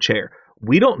somebody for a chair?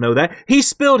 We don't know that. He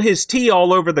spilled his tea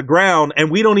all over the ground, and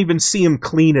we don't even see him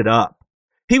clean it up.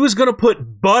 He was going to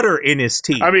put butter in his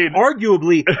tea. I mean,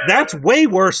 arguably, that's way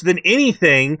worse than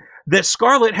anything that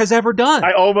Scarlet has ever done.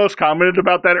 I almost commented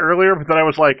about that earlier, but then I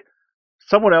was like,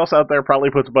 someone else out there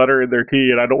probably puts butter in their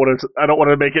tea, and I don't want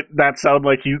to make it that sound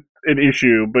like an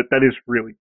issue, but that is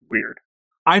really weird.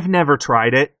 I've never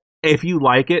tried it. If you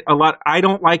like it a lot, I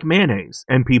don't like mayonnaise,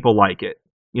 and people like it.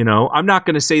 You know, I'm not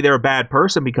going to say they're a bad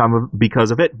person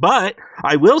because of it, but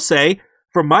I will say,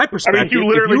 from my perspective, I mean, you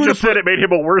literally just said it made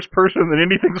him a worse person than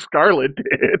anything Scarlet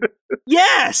did.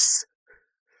 Yes,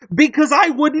 because I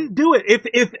wouldn't do it.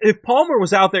 If Palmer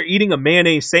was out there eating a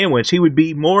mayonnaise sandwich, he would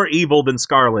be more evil than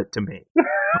Scarlet to me.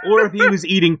 Or if he was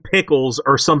eating pickles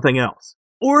or something else.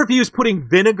 Or if he was putting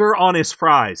vinegar on his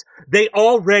fries.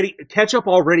 Ketchup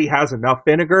already has enough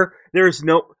vinegar.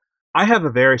 I have a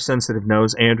very sensitive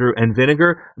nose, Andrew, and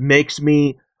vinegar makes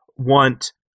me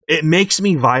violent.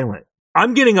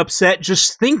 I'm getting upset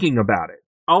just thinking about it.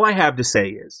 All I have to say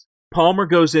is, Palmer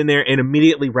goes in there and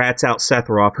immediately rats out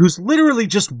Sephiroth, who's literally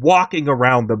just walking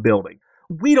around the building.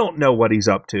 We don't know what he's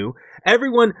up to.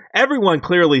 Everyone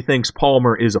clearly thinks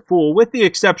Palmer is a fool, with the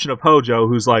exception of Hojo,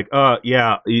 who's like,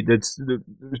 Sephiroth's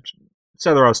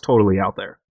totally out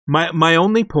there. My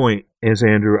only point is,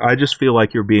 Andrew, I just feel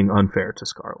like you're being unfair to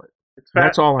Scarlet.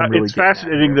 That's all I'm really It's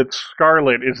fascinating that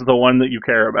Scarlet is the one that you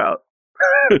care about.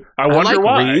 I wonder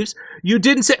why. Reeves. You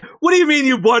didn't say... What do you mean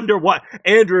you wonder why?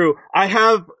 Andrew, I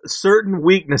have certain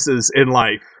weaknesses in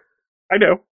life. I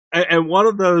know. And one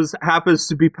of those happens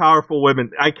to be powerful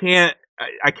women. I can't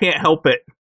help it.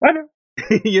 I know.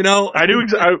 You know? I do.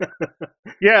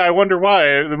 Yeah, I wonder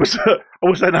why.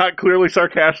 Was I not clearly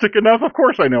sarcastic enough? Of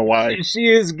course I know why.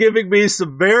 She is giving me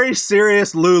some very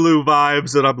serious Lulu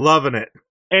vibes, and I'm loving it.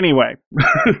 Anyway.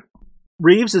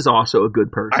 Reeves is also a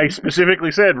good person. I specifically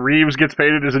said Reeves gets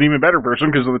painted as an even better person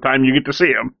because of the time you get to see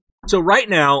him. So right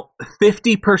now,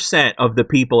 50% of the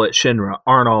people at Shinra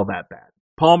aren't all that bad.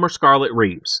 Palmer, Scarlet,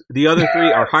 Reeves. The other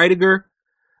 3 are Heidegger,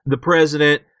 the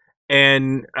president,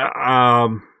 and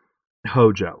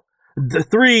Hojo. The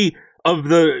 3 of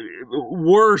the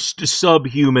worst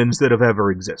subhumans that have ever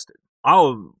existed.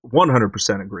 I'll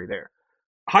 100% agree there.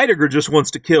 Heidegger just wants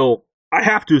to kill, I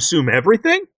have to assume,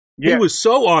 everything? Yeah. He was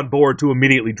so on board to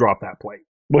immediately drop that plate.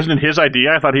 Wasn't it his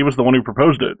idea? I thought he was the one who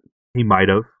proposed it. He might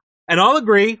have. And I'll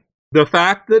agree, the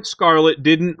fact that Scarlet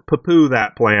didn't poo-poo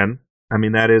that plan, I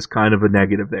mean, that is kind of a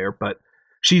negative there, but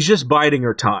she's just biding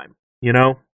her time, you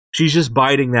know? She's just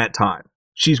biding that time.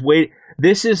 She's waiting.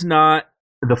 This is not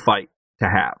the fight to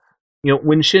have. You know,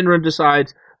 when Shinra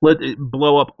decides, let it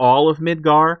blow up all of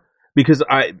Midgar, because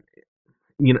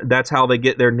that's how they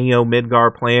get their Neo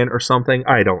Midgar plan or something.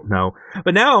 I don't know.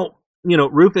 But now,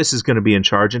 Rufus is going to be in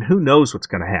charge, and who knows what's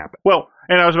going to happen. Well,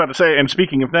 and I was about to say, and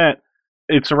speaking of that,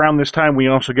 it's around this time we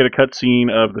also get a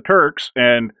cutscene of the Turks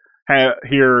and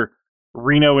hear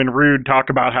Reno and Rude talk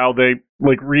about how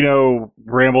Reno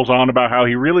rambles on about how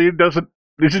he really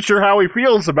isn't sure how he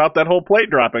feels about that whole plate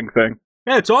dropping thing.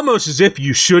 Yeah, it's almost as if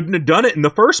you shouldn't have done it in the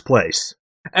first place.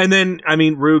 And then,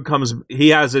 Rude he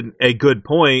has a good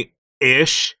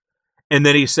point-ish, and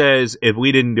then he says, if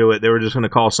we didn't do it, they were just going to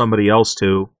call somebody else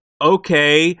to.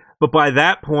 Okay, but by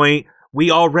that point, we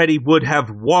already would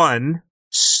have won,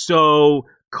 so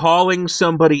calling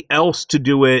somebody else to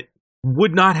do it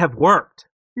would not have worked.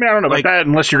 I don't know about that,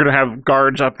 unless you're going to have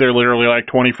guards up there literally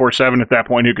 24/7 at that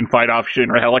point who can fight off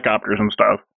Shinra helicopters and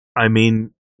stuff.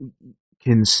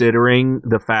 Considering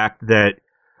the fact that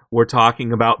we're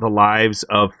talking about the lives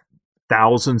of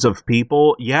thousands of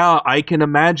people, yeah, I can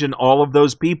imagine all of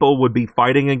those people would be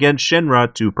fighting against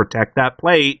Shinra to protect that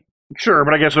plate. Sure,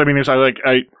 but I guess what I mean is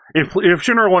if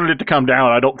Shinra wanted it to come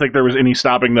down, I don't think there was any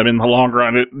stopping them in the long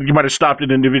run. You might have stopped at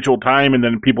individual time and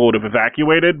then people would have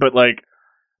evacuated, but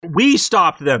we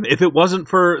stopped them if it wasn't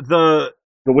for the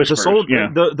Whispers,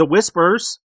 the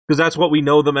Whispers, because that's what we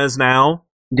know them as now.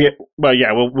 Yeah,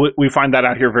 well, we find that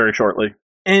out here very shortly.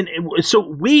 And so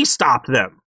we stopped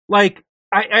them.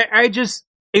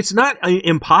 It's not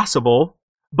impossible,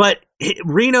 but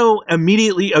Reno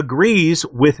immediately agrees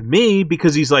with me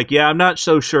because he's like, yeah, I'm not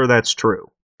so sure that's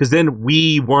true. Because then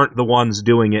we weren't the ones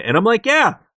doing it. And I'm like,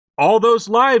 yeah, all those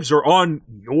lives are on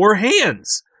your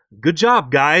hands. Good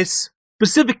job, guys.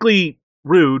 Specifically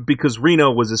Rude, because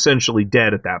Reno was essentially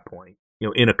dead at that point,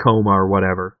 in a coma or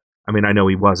whatever. I know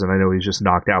he wasn't. I know he was just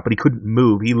knocked out, but he couldn't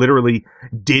move. He literally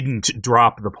didn't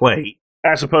drop the plate.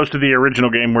 As opposed to the original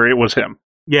game where it was him.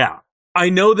 Yeah. I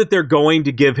know that they're going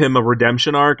to give him a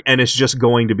redemption arc, and it's just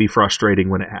going to be frustrating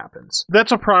when it happens.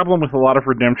 That's a problem with a lot of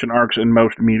redemption arcs in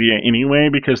most media anyway,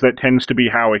 because that tends to be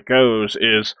how it goes,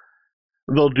 is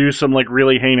they'll do some,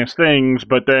 really heinous things,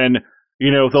 but then,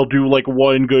 they'll do,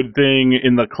 one good thing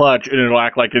in the clutch, and it'll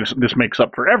act like this makes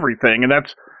up for everything. And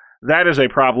that is a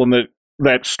problem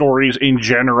that stories in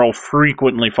general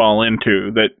frequently fall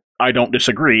into, that I don't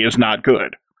disagree is not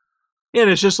good. And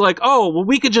it's just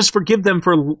we could just forgive them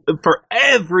for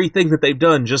everything that they've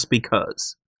done just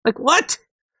because. What?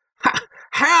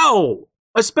 How?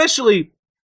 Especially,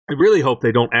 I really hope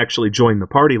they don't actually join the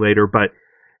party later, but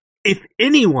if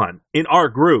anyone in our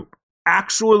group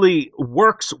actually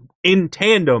works in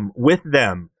tandem with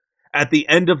them at the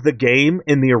end of the game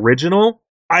in the original,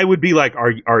 I would be like,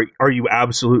 are you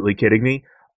absolutely kidding me?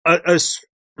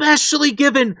 Especially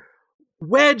given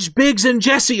Wedge, Biggs, and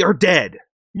Jesse are dead.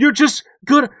 You're just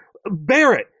gonna...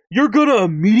 Barrett, you're gonna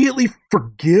immediately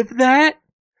forgive that?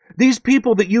 These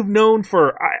people that you've known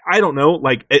for, I don't know,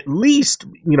 at least,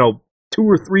 2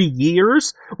 or 3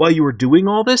 years while you were doing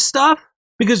all this stuff?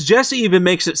 Because Jesse even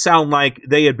makes it sound like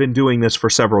they had been doing this for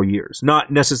several years.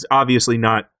 Obviously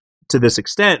not to this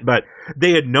extent, but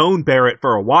they had known Barrett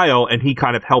for a while, and he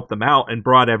kind of helped them out and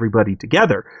brought everybody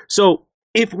together. So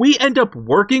if we end up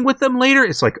working with them later,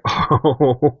 it's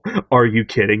oh, are you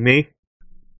kidding me?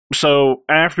 So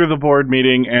after the board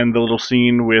meeting and the little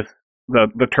scene with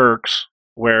the Turks,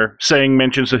 where Sang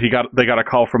mentions that they got a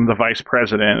call from the vice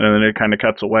president, and then it kind of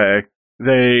cuts away.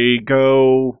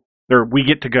 We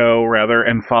get to go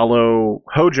and follow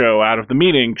Hojo out of the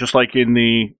meeting, just like in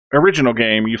the original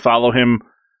game. You follow him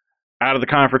out of the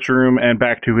conference room and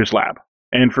back to his lab.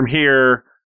 And from here,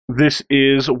 this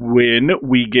is when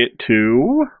we get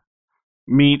to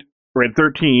meet Red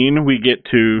 13. We get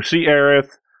to see Aerith.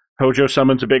 Hojo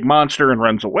summons a big monster and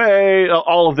runs away.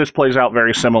 All of this plays out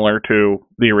very similar to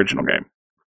the original game.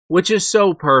 Which is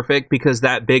so perfect because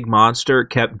that big monster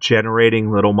kept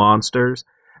generating little monsters.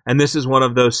 And this is one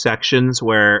of those sections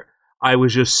where I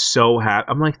was just so happy.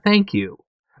 I'm like, thank you.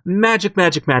 Magic,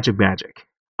 magic, magic, magic.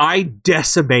 I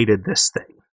decimated this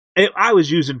thing. I was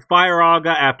using Fire Aga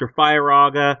after Fire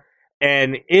Aga,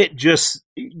 and it just,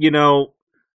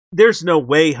 there's no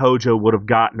way Hojo would have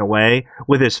gotten away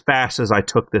with as fast as I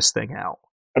took this thing out.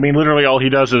 Literally all he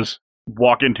does is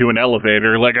walk into an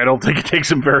elevator. I don't think it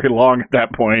takes him very long at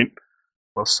that point.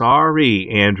 Well, sorry,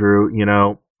 Andrew.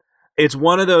 It's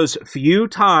one of those few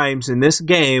times in this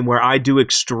game where I do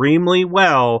extremely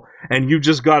well, and you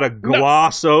just gotta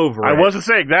gloss over it. I wasn't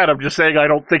saying that. I'm just saying I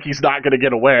don't think he's not going to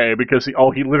get away, because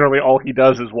all he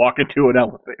does is walk into an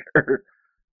elevator.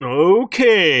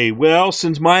 Okay, well,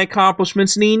 since my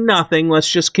accomplishments mean nothing, let's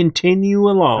just continue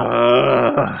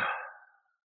along.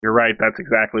 You're right. That's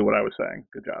exactly what I was saying.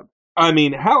 Good job.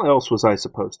 How else was I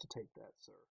supposed to take that,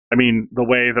 sir? The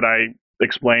way that I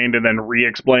explained and then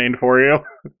re-explained for you.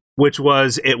 Which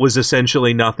was, it was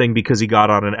essentially nothing because he got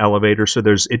on an elevator, so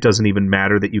it doesn't even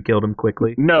matter that you killed him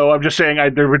quickly. No, I'm just saying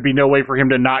there would be no way for him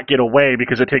to not get away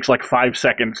because it takes 5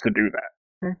 seconds to do that.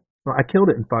 Well, I killed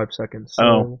it in 5 seconds. So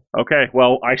Oh, okay.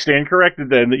 Well, I stand corrected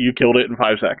then that you killed it in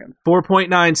 5 seconds.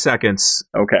 4.9 seconds.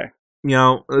 Okay. You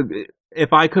know,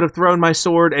 if I could have thrown my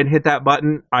sword and hit that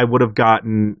button, I would have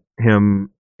gotten him.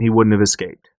 He wouldn't have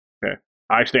escaped. Okay.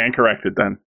 I stand corrected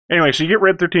then. Anyway, so you get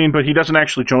Red 13, but he doesn't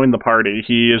actually join the party.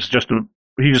 He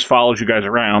just follows you guys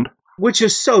around. Which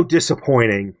is so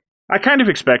disappointing. I kind of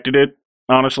expected it,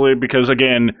 honestly, because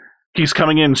again, he's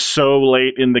coming in so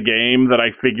late in the game that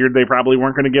I figured they probably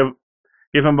weren't going to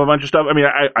give him a bunch of stuff. I mean,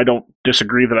 I don't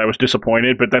disagree that I was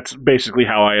disappointed, but that's basically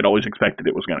how I had always expected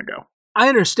it was going to go. I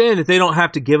understand that they don't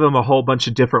have to give him a whole bunch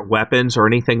of different weapons or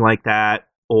anything like that,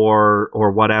 or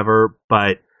whatever,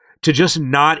 but to just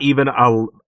not even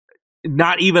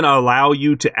allow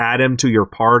you to add him to your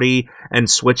party and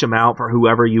switch him out for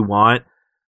whoever you want.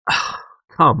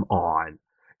 Come on.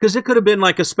 Because it could have been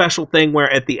like a special thing where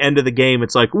at the end of the game,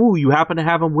 it's like, ooh, you happen to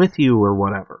have him with you or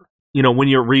whatever. You know, when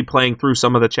you're replaying through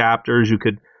some of the chapters, you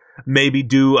could maybe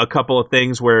do a couple of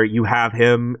things where you have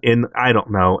him in, I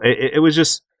don't know. It was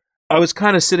just, I was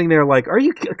kind of sitting there like,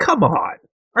 come on.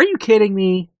 Are you kidding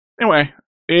me? Anyway,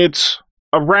 it's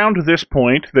around this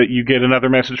point that you get another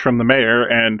message from the mayor,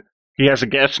 and he has a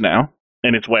guest now,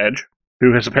 and it's Wedge,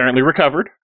 who has apparently recovered.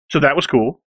 So that was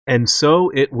cool. And so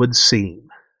it would seem,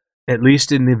 at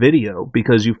least in the video,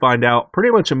 because you find out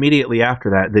pretty much immediately after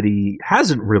that he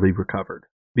hasn't really recovered,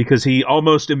 because he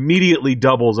almost immediately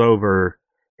doubles over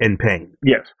in pain.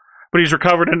 Yes, but he's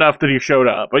recovered enough that he showed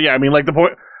up. But yeah, I mean, like the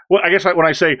point. Well, I guess when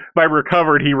I say by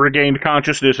recovered, he regained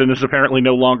consciousness and is apparently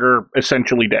no longer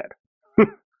essentially dead.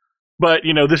 But,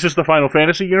 you know, this is the Final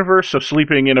Fantasy universe, so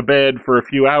sleeping in a bed for a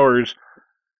few hours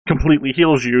completely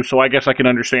heals you, so I guess I can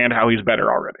understand how he's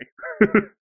better already.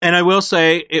 And I will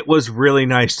say, it was really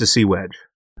nice to see Wedge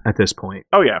at this point.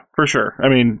 Oh, yeah, for sure. I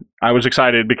mean, I was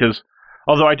excited because,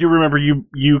 although I do remember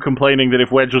you complaining that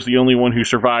if Wedge was the only one who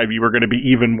survived, you were going to be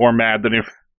even more mad than if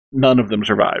none of them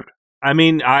survived. I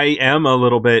mean, I am a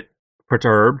little bit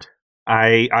perturbed.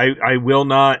 I will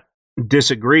not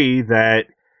disagree that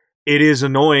it is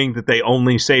annoying that they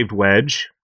only saved Wedge,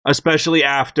 especially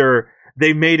after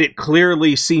they made it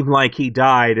clearly seem like he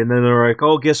died, and then they're like,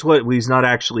 oh, guess what? He's not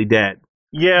actually dead.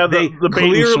 Yeah, they the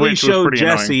clearly showed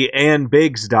Jesse annoying. and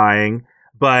Biggs dying,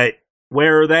 but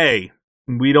where are they?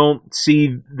 We don't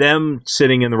see them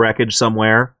sitting in the wreckage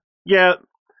somewhere. Yeah,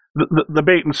 the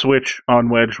bait and switch on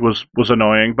Wedge was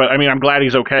annoying, but I mean, I'm glad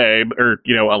he's okay, or,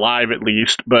 you know, alive at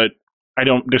least, but I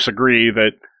don't disagree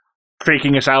that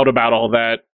faking us out about all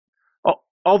that,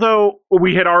 although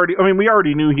we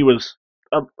already knew he was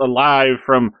alive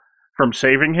from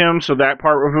saving him, so that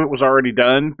part of it was already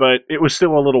done, but it was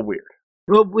still a little weird.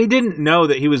 Well, we didn't know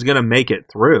that he was going to make it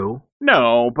through.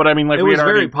 No, but I mean, like, it was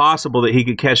very possible that he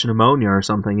could catch pneumonia or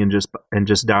something and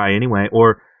just die anyway,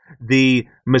 or the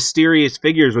mysterious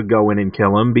figures would go in and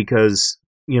kill him, because,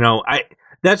 you know,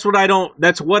 that's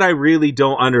what I really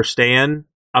don't understand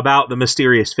about the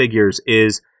mysterious figures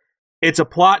is it's a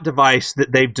plot device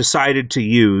that they've decided to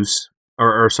use,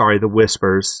 or sorry, the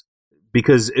Whispers,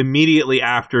 because immediately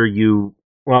after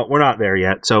well, we're not there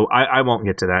yet, so I won't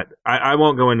get to that. I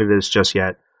won't go into this just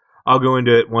yet. I'll go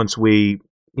into it once we,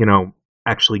 you know,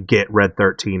 actually get Red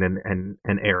 13 and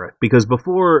Aerith, because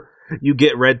before you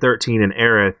get Red 13 and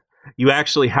Aerith, you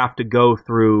actually have to go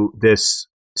through this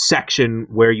section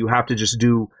where you have to just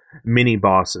do mini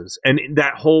bosses, and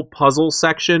that whole puzzle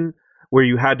section where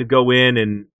you had to go in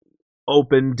and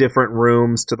open different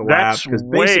rooms to the lab. That's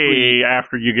way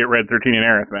after you get Red 13 and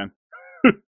Aerith, man.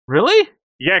 Really?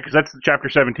 Yeah, because that's chapter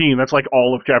 17. That's like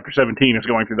all of chapter 17 is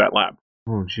going through that lab.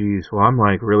 Oh, geez. Well, I'm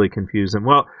like really confused. And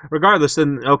well, regardless,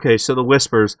 then, okay, so the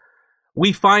Whispers.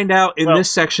 We find out in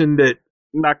this section that...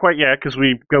 Not quite yet, because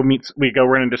we go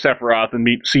run into Sephiroth and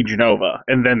meet C. Genova,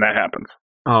 and then that happens.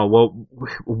 Oh, well,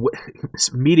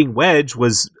 meeting Wedge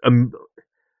was...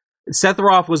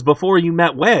 Sephiroth was before you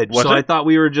met Wedge, was so it? I thought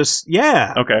we were just...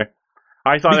 Yeah. Okay.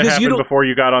 I thought it happened before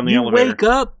you got on the elevator. You wake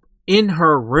up in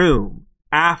her room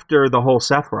after the whole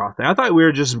Sephiroth thing. I thought we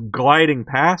were just gliding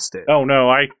past it. Oh, no,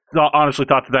 I honestly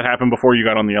thought that happened before you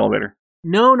got on the elevator.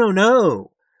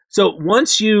 No. So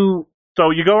once you... So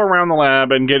you go around the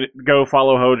lab and go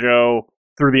follow Hojo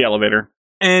through the elevator.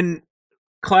 And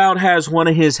Cloud has one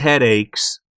of his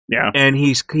headaches. Yeah. And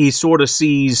he sort of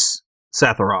sees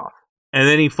Sephiroth. And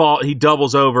then he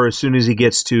doubles over as soon as he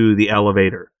gets to the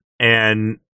elevator.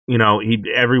 And, you know,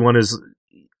 everyone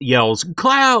yells,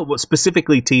 Cloud! Well,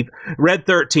 specifically Tifa. Red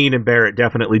 13 and Barrett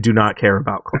definitely do not care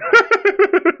about Cloud.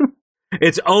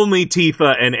 It's only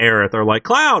Tifa and Aerith are like,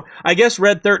 Cloud! I guess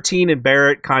Red 13 and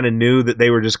Barrett kind of knew that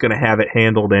they were just going to have it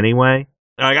handled anyway.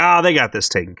 Like, they got this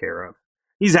taken care of.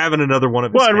 He's having another one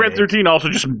of his Well, and Red headaches. 13 also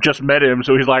just met him,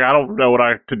 so he's like, I don't know what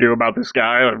I to do about this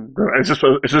guy. Is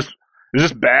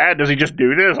this bad? Does he just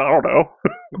do this? I don't know.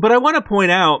 But I want to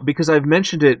point out, because I've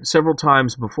mentioned it several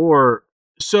times before,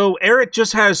 so Aerith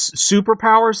just has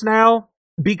superpowers now,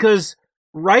 because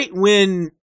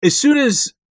as soon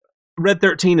as Red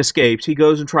 13 escapes, he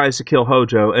goes and tries to kill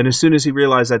Hojo, and as soon as he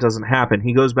realizes that doesn't happen,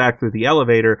 he goes back through the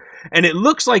elevator, and it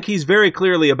looks like he's very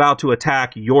clearly about to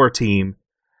attack your team.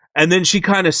 And then she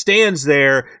kind of stands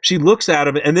there, she looks at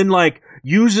him, and then, like,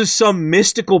 uses some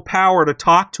mystical power to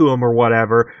talk to him or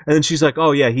whatever, and then she's like,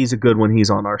 oh yeah, he's a good one, he's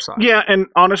on our side. Yeah, and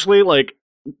honestly, like,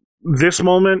 this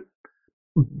moment,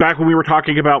 back when we were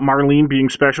talking about Marlene being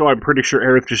special, I'm pretty sure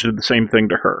Aerith just did the same thing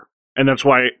to her. And that's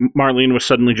why Marlene was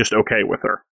suddenly just okay with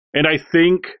her. And I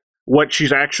think what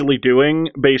she's actually doing,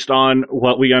 based on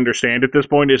what we understand at this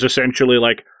point, is essentially,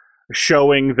 like,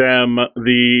 showing them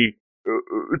the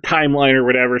timeline or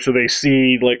whatever, so they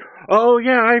see, like, oh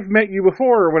yeah, I've met you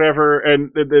before or whatever, and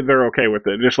they're okay with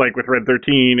it. Just like with Red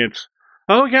 13, it's,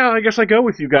 oh yeah, I guess I go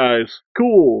with you guys.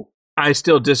 Cool. I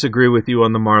still disagree with you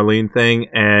on the Marlene thing,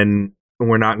 and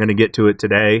we're not going to get to it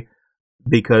today,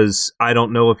 because I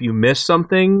don't know if you missed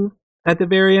something at the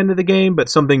very end of the game, but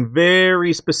something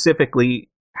very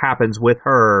specifically happens with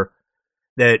her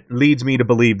that leads me to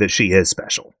believe that she is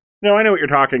special. No, I know what you're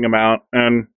talking about,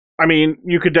 and I mean,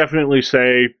 you could definitely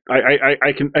say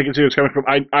I can see where it's coming from.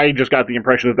 I just got the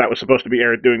impression that was supposed to be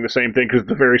Aerith doing the same thing, because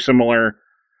it's a very similar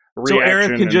reaction.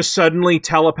 So Aerith can just suddenly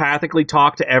telepathically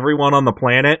talk to everyone on the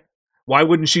planet? Why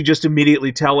wouldn't she just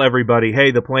immediately tell everybody, hey,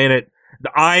 the planet,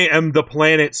 I am the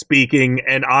planet speaking,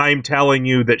 and I'm telling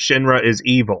you that Shinra is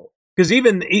evil? Because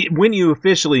even when you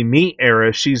officially meet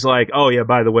Aerith, she's like, oh yeah,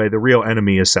 by the way, the real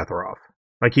enemy is Sephiroth.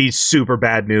 Like, he's super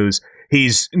bad news.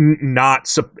 He's not...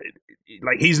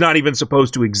 he's not even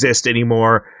supposed to exist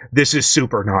anymore. This is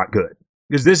super not good.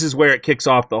 Because this is where it kicks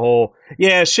off the whole,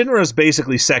 yeah, Shinra's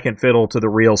basically second fiddle to the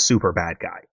real super bad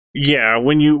guy. Yeah,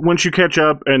 once you catch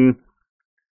up and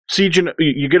see,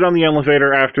 you get on the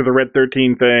elevator after the Red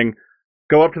 13 thing,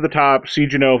 go up to the top, see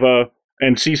Jenova,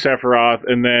 and see Sephiroth,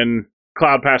 and then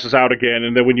Cloud passes out again,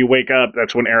 and then when you wake up,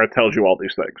 that's when Aerith tells you all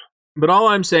these things. But all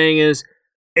I'm saying is,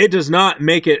 it does not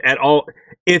make it at all...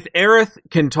 If Aerith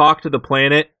can talk to the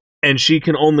planet, and she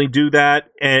can only do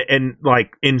that and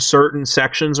like in certain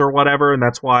sections or whatever, and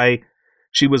that's why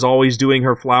she was always doing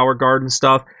her flower garden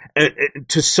stuff,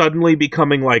 to suddenly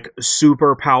becoming like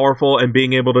super powerful and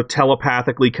being able to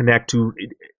telepathically connect to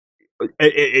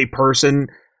a person,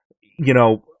 you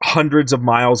know, hundreds of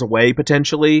miles away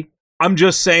potentially. I'm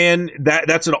just saying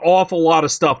that's an awful lot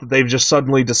of stuff that they've just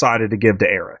suddenly decided to give to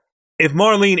Aerith. If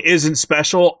Marlene isn't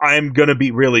special, I'm going to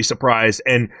be really surprised.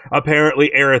 And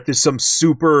apparently Aerith is some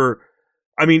super...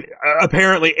 I mean,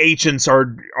 apparently ancients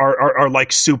are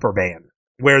like Superman,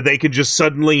 where they can just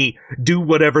suddenly do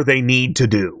whatever they need to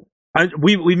do.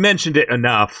 We mentioned it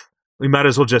enough. We might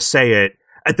as well just say it.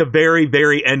 At the very,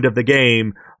 very end of the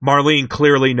game, Marlene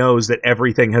clearly knows that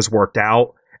everything has worked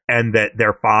out and that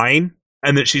they're fine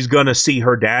and that she's going to see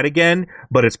her dad again,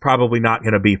 but it's probably not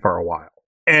going to be for a while.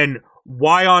 And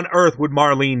why on earth would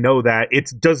Marlene know that?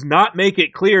 It does not make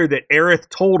it clear that Aerith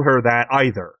told her that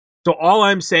either. So all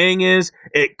I'm saying is,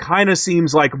 it kind of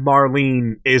seems like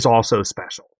Marlene is also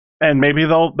special. And maybe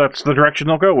that's the direction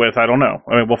they'll go with. I don't know.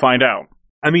 I mean, we'll find out.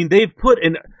 I mean, they've put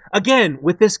in... Again,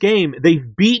 with this game,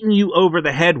 they've beaten you over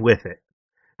the head with it.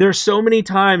 There's so many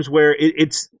times where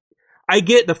it's... I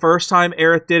get the first time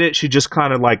Aerith did it, she just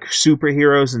kind of like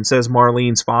superheroes and says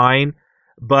Marlene's fine.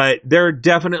 But there are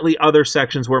definitely other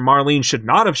sections where Marlene should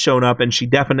not have shown up, and she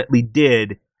definitely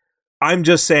did. I'm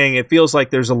just saying it feels like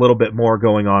there's a little bit more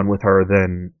going on with her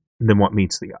than what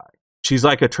meets the eye. She's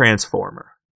like a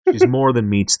transformer. She's more than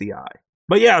meets the eye.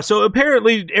 But yeah, so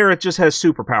apparently Aerith just has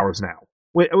superpowers now.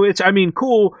 Which, I mean,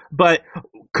 cool, but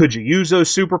could you use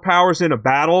those superpowers in a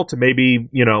battle to maybe,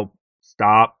 you know,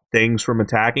 stop things from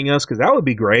attacking us? Because that would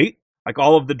be great. Like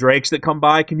all of the drakes that come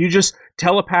by, can you just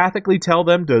telepathically tell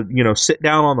them to, you know, sit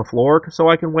down on the floor so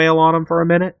I can wail on them for a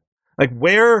minute? Like,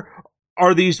 where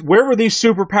were these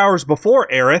superpowers before,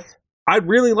 Aerith? I'd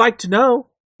really like to know.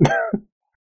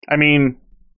 I mean,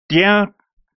 yeah,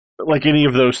 like any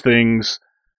of those things,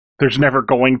 there's never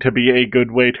going to be a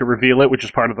good way to reveal it, which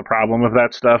is part of the problem of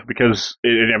that stuff, because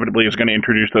it inevitably is going to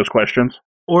introduce those questions.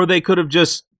 Or they could have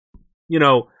just, you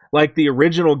know, like the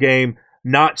original game,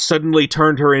 not suddenly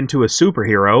turned her into a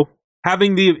superhero,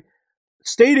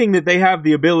 stating that they have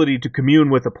the ability to commune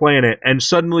with the planet and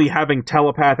suddenly having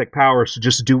telepathic powers to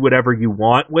just do whatever you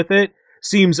want with it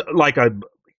seems like a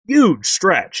huge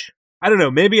stretch. I don't know,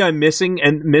 maybe I'm missing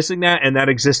that, and that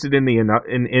existed in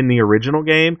the original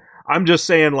game. I'm just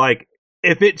saying, like,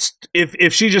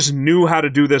 if she just knew how to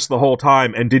do this the whole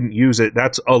time and didn't use it,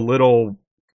 that's a little.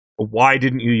 Why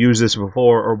didn't you use this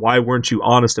before, or why weren't you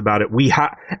honest about it?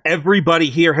 Everybody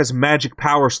here has magic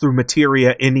powers through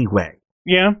materia anyway.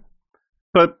 Yeah,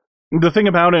 but the thing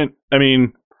about it, I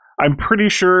mean, I'm pretty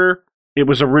sure it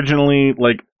was originally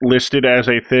like listed as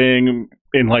a thing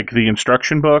in like the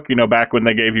instruction book, you know, back when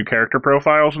they gave you character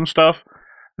profiles and stuff,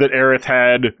 that Aerith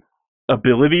had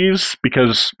abilities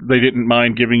because they didn't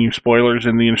mind giving you spoilers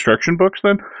in the instruction books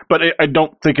then. But I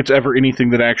don't think it's ever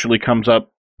anything that actually comes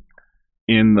up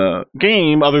in the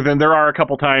game, other than there are a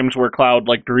couple times where Cloud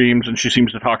like dreams and she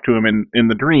seems to talk to him in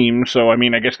the dream. So I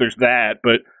mean, I guess there's that,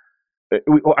 but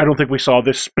I don't think we saw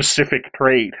this specific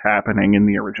trait happening in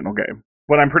the original game.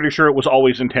 But I'm pretty sure it was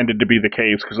always intended to be the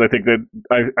case, because I think that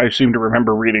I seem to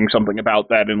remember reading something about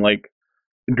that in like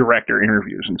director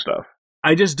interviews and stuff.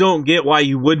 I just don't get why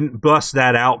you wouldn't bust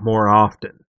that out more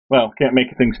often. Well, can't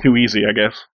make things too easy, I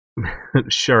guess.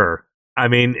 Sure. I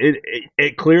mean,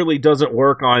 it clearly doesn't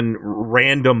work on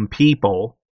random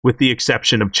people, with the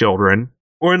exception of children.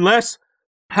 Or unless,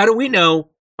 how do we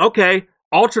know? Okay,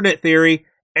 alternate theory,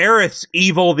 Aerith's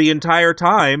evil the entire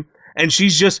time, and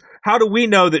she's just, how do we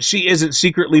know that she isn't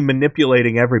secretly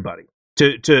manipulating everybody?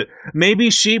 To maybe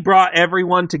she brought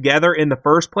everyone together in the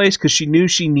first place because she knew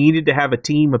she needed to have a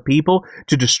team of people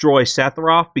to destroy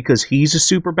Sephiroth because he's a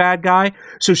super bad guy.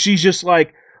 So she's just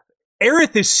like,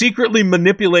 Aerith is secretly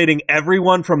manipulating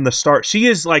everyone from the start. She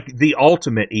is like the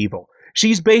ultimate evil.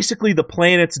 She's basically the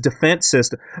planet's defense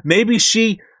system. Maybe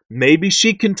she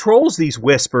controls these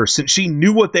whispers since she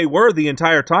knew what they were the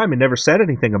entire time and never said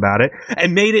anything about it,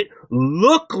 and made it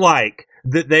look like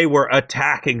that they were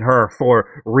attacking her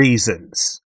for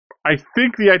reasons. I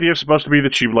think the idea is supposed to be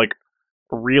that she like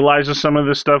realizes some of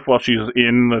this stuff while she's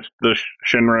in the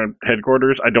Shinra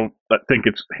headquarters. I don't think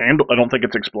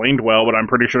it's explained well, but I'm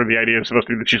pretty sure the idea is supposed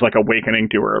to be that she's like awakening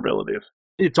to her abilities.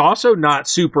 It's also not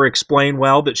super explained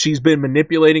well that she's been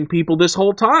manipulating people this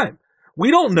whole time.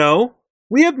 We don't know.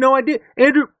 We have no idea.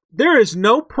 Andrew, there is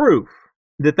no proof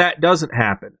that doesn't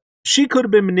happen. She could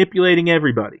have been manipulating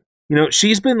everybody. You know,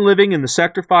 she's been living in the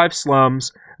Sector 5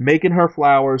 slums, making her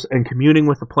flowers and communing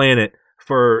with the planet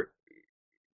for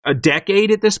a decade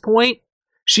at this point.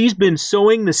 She's been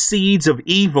sowing the seeds of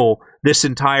evil this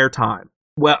entire time.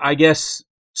 Well, I guess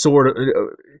sort of.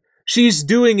 She's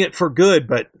doing it for good,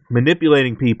 but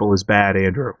manipulating people is bad,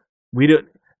 Andrew.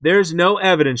 There's no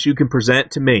evidence you can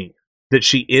present to me that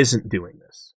she isn't doing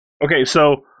this. Okay,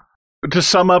 so to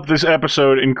sum up this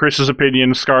episode, in Chris's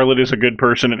opinion, Scarlet is a good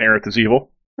person and Aerith is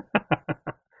evil.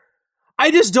 I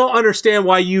just don't understand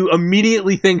why you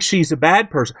immediately think she's a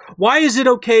bad person. Why is it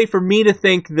okay for me to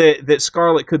think that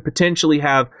Scarlet could potentially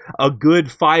have a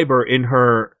good fiber in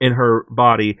her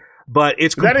body, but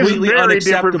it's completely unacceptable? That is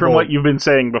very different from what you've been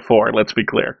saying before, let's be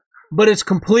clear. But it's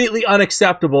completely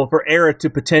unacceptable for Aerith to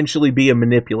potentially be a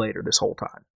manipulator this whole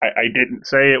time. I didn't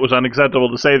say it was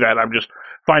unacceptable to say that. I'm just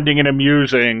finding it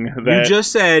amusing that... You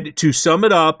just said, to sum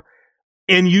it up,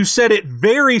 and you said it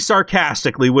very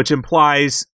sarcastically, which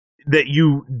implies that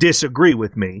you disagree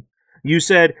with me. You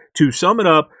said, to sum it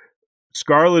up,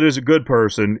 Scarlet is a good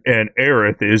person and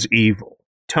Aerith is evil.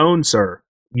 Tone, sir.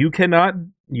 You cannot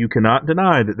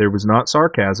deny that there was not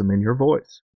sarcasm in your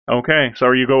voice. Okay, so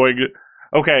are you going...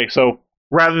 Okay, so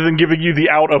rather than giving you the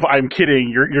out of I'm kidding,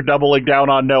 you're doubling down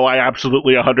on no, I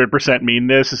absolutely 100% mean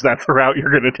this. Is that the route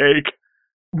you're going to take?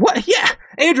 What? Yeah,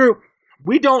 Andrew,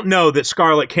 we don't know that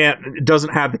Scarlet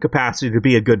doesn't have the capacity to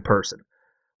be a good person.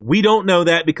 We don't know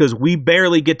that because we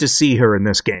barely get to see her in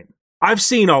this game. I've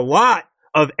seen a lot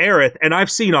of Aerith, and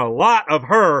I've seen a lot of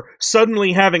her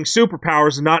suddenly having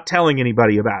superpowers and not telling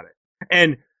anybody about it.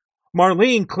 And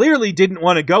Marlene clearly didn't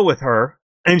want to go with her,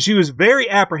 and she was very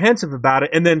apprehensive about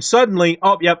it, and then suddenly,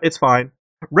 oh, yep, it's fine.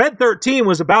 Red 13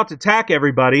 was about to attack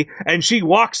everybody, and she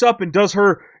walks up and does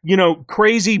her,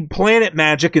 crazy planet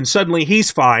magic, and suddenly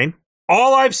he's fine.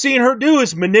 All I've seen her do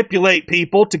is manipulate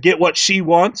people to get what she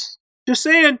wants. Just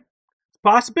saying, it's a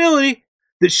possibility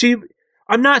that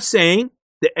I'm not saying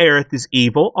that Aerith is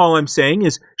evil. All I'm saying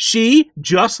is she,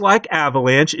 just like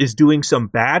Avalanche, is doing some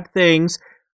bad things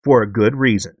for a good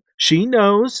reason. She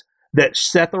knows that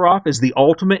Sephiroth is the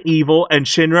ultimate evil and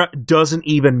Shinra doesn't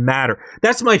even matter.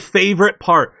 That's my favorite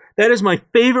part. That is my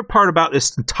favorite part about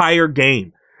this entire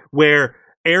game, where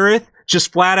Aerith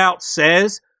just flat out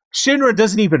says, Shinra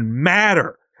doesn't even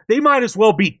matter. They might as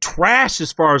well be trash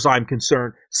as far as I'm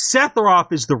concerned.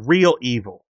 Sephiroth is the real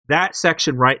evil. That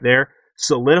section right there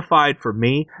solidified for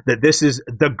me that this is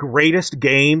the greatest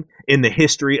game in the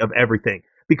history of everything.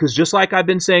 Because just like I've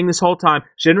been saying this whole time,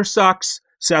 Shinra sucks.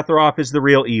 Sephiroth is the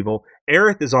real evil.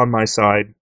 Aerith is on my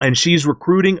side. and she's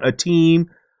recruiting a team.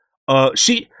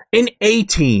 An A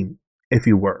team, if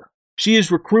you were. She is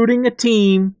recruiting a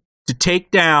team to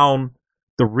take down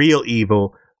the real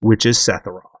evil, which is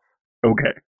Sephiroth.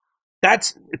 Okay.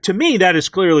 That's, to me, that is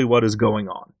clearly what is going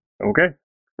on. Okay.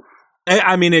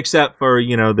 I mean, except for,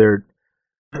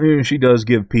 she does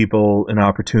give people an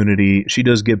opportunity. She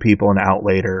does give people an out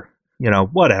later.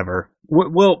 Whatever.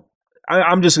 Well,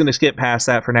 I'm just going to skip past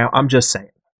that for now. I'm just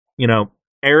saying.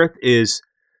 Aerith is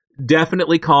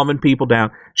definitely calming people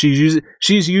down. She's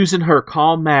using her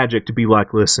calm magic to be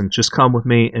like, listen, just come with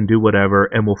me and do whatever,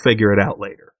 and we'll figure it out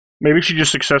later. Maybe she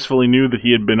just successfully knew that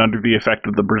he had been under the effect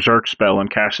of the Berserk spell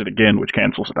and cast it again, which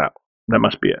cancels it out. That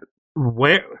must be it.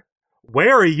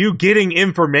 Where are you getting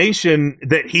information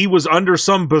that he was under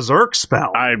some Berserk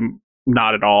spell? I'm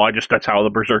not at all. That's how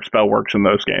the Berserk spell works in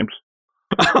those games.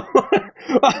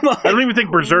 I don't even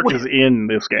think Berserk is in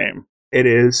this game. It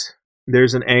is.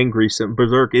 There's an angry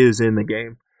Berserk is in the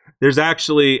game. There's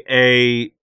actually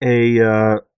a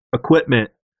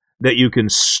equipment that you can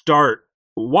start.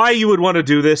 Why you would want to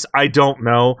do this, I don't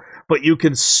know, but you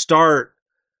can start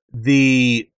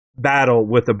the battle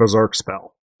with a Berserk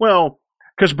spell. Well,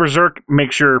 because Berserk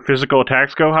makes your physical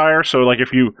attacks go higher, so like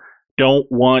if you don't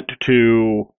want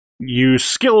to use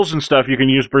skills and stuff, you can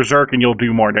use Berserk and you'll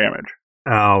do more damage.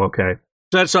 Oh, okay.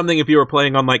 So that's something if you were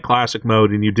playing on like classic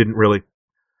mode and you didn't really.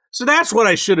 So that's what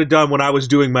I should have done when I was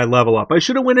doing my level up. I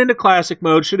should have went into classic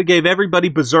mode, should have gave everybody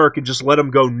Berserk and just let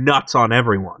them go nuts on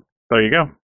everyone. There you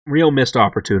go. Real missed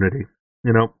opportunity,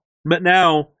 But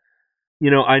now,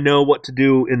 I know what to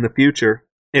do in the future.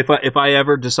 If I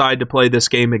ever decide to play this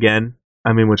game again,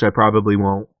 which I probably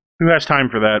won't. Who has time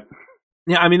for that?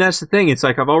 Yeah, that's the thing. It's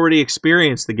like I've already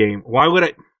experienced the game. Why would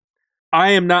I? I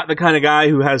am not the kind of guy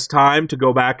who has time to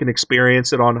go back and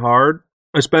experience it on hard.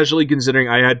 Especially considering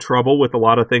I had trouble with a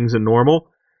lot of things in normal.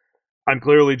 I'm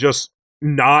clearly just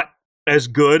not as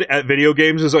good at video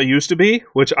games as I used to be,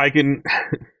 which I can...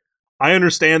 I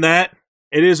understand that.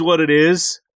 It is what it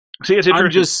is. See, it's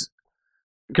interesting.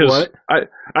 What? I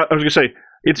was going to say,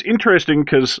 it's interesting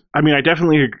because, I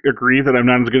definitely agree that I'm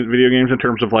not as good at video games in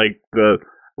terms of, like, the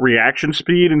reaction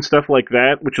speed and stuff like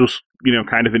that, which was,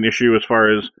 kind of an issue as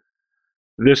far as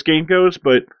this game goes,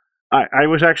 but... I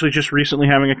was actually just recently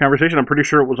having a conversation, I'm pretty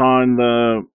sure it was on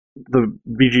the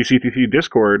VGCTC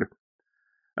Discord,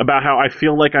 about how I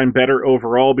feel like I'm better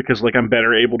overall because like I'm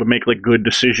better able to make like good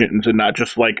decisions and not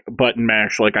just like button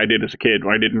mash like I did as a kid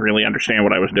when I didn't really understand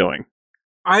what I was doing.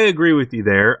 I agree with you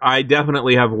there. I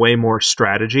definitely have way more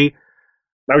strategy.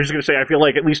 I was just going to say, I feel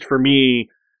like at least for me,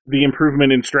 the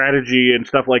improvement in strategy and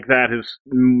stuff like that has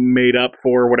made up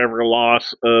for whatever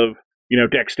loss of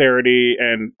dexterity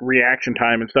and reaction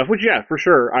time and stuff, which, yeah, for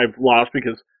sure, I've lost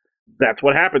because that's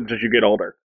what happens as you get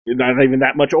older. You're not even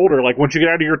that much older. Like, once you get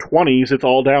out of your 20s, it's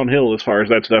all downhill as far as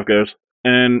that stuff goes.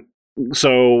 And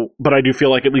so, but I do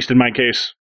feel like, at least in my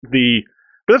case, but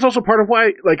that's also part of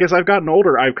why, like, as I've gotten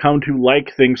older, I've come to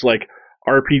like things like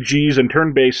RPGs and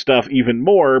turn-based stuff even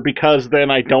more because then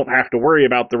I don't have to worry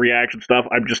about the reaction stuff.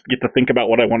 I just get to think about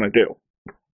what I want to do.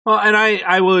 Well, and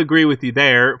I will agree with you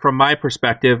there. From my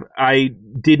perspective, I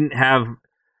didn't have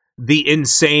the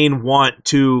insane want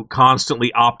to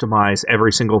constantly optimize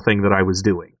every single thing that I was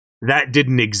doing. That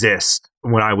didn't exist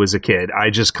when I was a kid.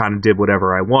 I just kind of did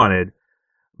whatever I wanted.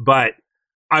 But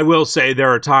I will say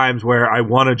there are times where I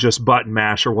want to just button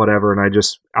mash or whatever, and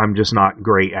I'm just not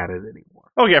great at it anymore.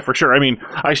 Oh, yeah, for sure.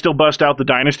 I still bust out the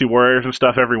Dynasty Warriors and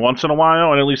stuff every once in a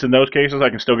while, and at least in those cases, I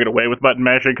can still get away with button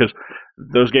mashing, because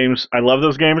those games, I love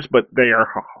those games, but they are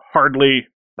hardly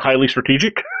highly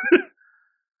strategic.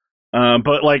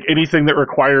 But, like, anything that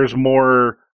requires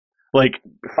more, like,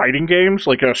 fighting games,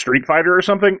 like a Street Fighter or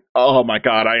something, oh my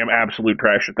god, I am absolute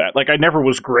trash at that. Like, I never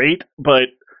was great, but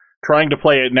trying to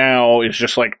play it now is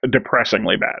just, like,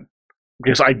 depressingly bad.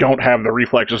 Because I don't have the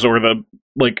reflexes or the,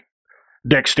 like,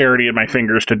 dexterity in my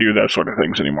fingers to do those sort of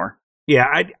things anymore. Yeah,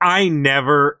 I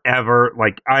never, ever,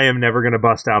 like, I am never going to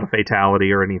bust out a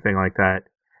fatality or anything like that.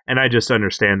 And I just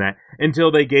understand that.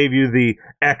 Until they gave you the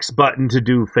X button to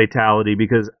do fatality,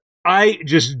 because I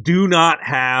just do not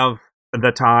have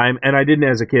the time, and I didn't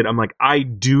as a kid. I'm like, I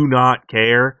do not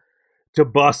care to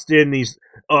bust in these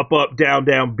up,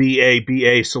 down,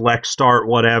 BA, select, start,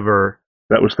 whatever.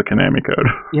 That was the Konami code.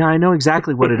 Yeah, I know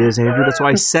exactly what it is, Andrew. That's why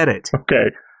I said it.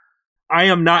 Okay. I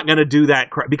am not going to do that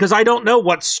crap because I don't know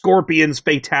what Scorpion's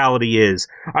fatality is.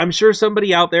 I'm sure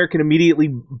somebody out there can immediately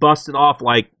bust it off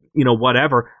like,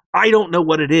 whatever. I don't know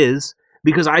what it is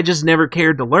because I just never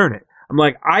cared to learn it. I'm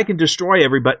like, I can destroy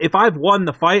everybody. If I've won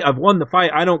the fight, I've won the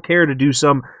fight. I don't care to do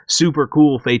some super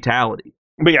cool fatality.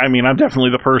 But yeah, I'm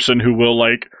definitely the person who will,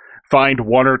 like, find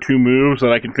one or two moves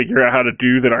that I can figure out how to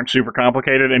do that aren't super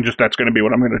complicated, and just that's going to be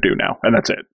what I'm going to do now, and that's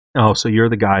it. Oh, so you're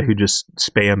the guy who just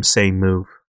spams same move.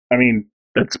 I mean,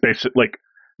 that's basically like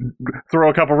throw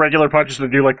a couple regular punches to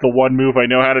do like the one move I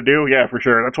know how to do. Yeah, for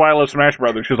sure. That's why I love Smash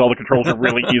Brothers, because all the controls are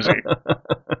really easy.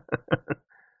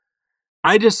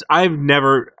 I've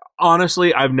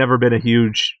never been a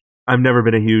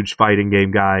huge fighting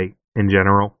game guy in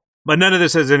general. But none of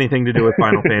this has anything to do with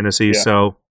Final Fantasy, Yeah.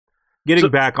 so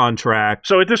getting back on track.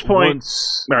 So at this point,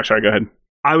 sorry, go ahead.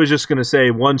 I was just going to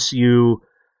say, once you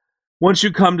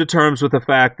come to terms with the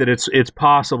fact that it's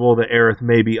possible that Aerith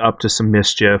may be up to some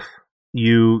mischief,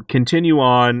 you continue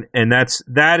on, and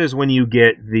that is when you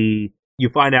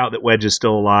find out that Wedge is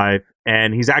still alive,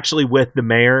 and he's actually with the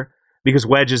mayor, because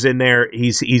Wedge is in there.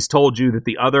 He's told you that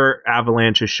the other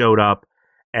avalanches showed up,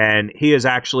 and he is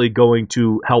actually going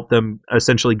to help them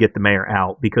essentially get the mayor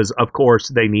out, because of course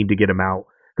they need to get him out,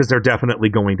 because they're definitely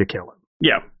going to kill him.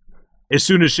 Yeah. As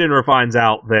soon as Shinra finds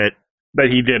out that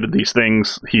he did these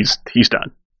things, he's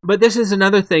done. But this is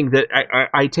another thing that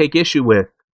I take issue with.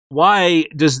 Why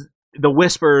does the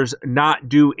Whispers not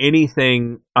do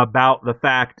anything about the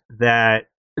fact that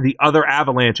the other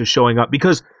avalanche is showing up?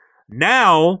 Because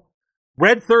now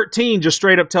Red 13 just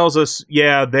straight up tells us,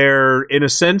 yeah, they're in a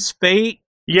sense fate.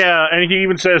 Yeah, and he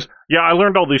even says, yeah, I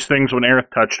learned all these things when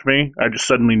Aerith touched me. I just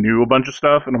suddenly knew a bunch of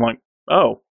stuff, and I'm like,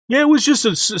 oh. Yeah, it was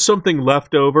just something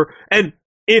left over. And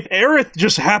if Aerith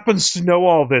just happens to know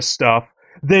all this stuff,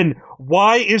 then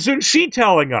why isn't she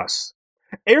telling us?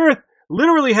 Aerith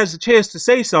literally has a chance to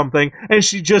say something, and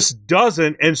she just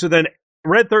doesn't, and so then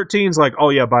Red 13's like, oh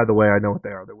yeah, by the way, I know what they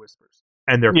are, they're Whispers.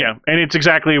 And they're yeah, and it's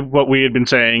exactly what we had been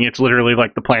saying. It's literally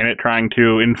like the planet trying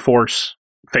to enforce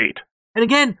fate. And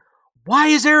again, why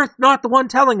is Aerith not the one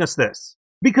telling us this?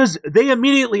 Because they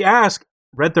immediately ask,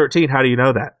 Red 13, how do you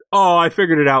know that? Oh, I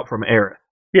figured it out from Aerith.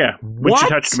 Yeah, when she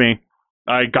touched me,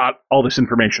 I got all this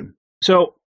information.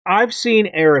 So, I've seen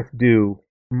Aerith do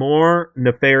more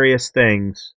nefarious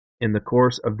things in the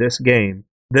course of this game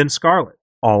than Scarlet.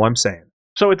 All I'm saying.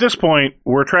 So at this point,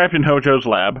 we're trapped in Hojo's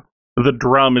lab. The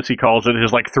drum, as he calls it,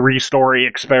 is like 3-story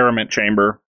experiment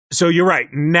chamber. So you're right.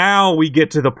 Now we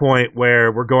get to the point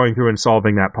where we're going through and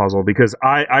solving that puzzle, because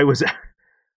I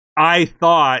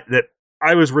thought that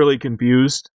I was really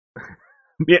confused.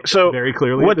 Yeah, so very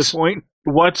clearly at this point.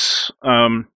 What's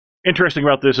interesting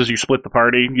about this is you split the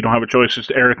party. You don't have a choice. It's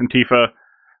Aerith and Tifa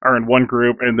are in one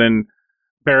group, and then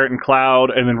Barret and Cloud,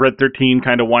 and then Red 13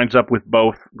 kind of winds up with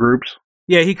both groups.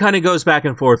 Yeah, he kind of goes back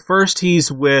and forth. First,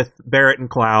 he's with Barret and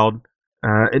Cloud.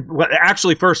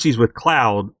 Actually, first he's with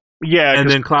Cloud. Yeah, and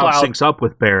then Cloud syncs up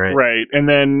with Barret. Right, and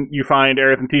then you find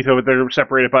Aerith and Tifa, but they're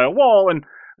separated by a wall, and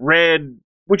Red,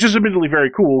 which is admittedly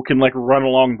very cool, can like run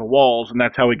along the walls, and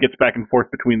that's how he gets back and forth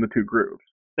between the two groups.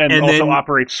 And also then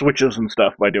operates switches and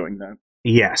stuff by doing that.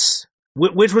 Yes,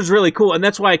 which was really cool, and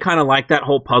that's why I kind of like that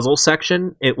whole puzzle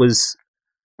section. I was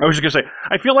just gonna say,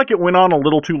 I feel like it went on a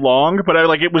little too long, but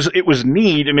it was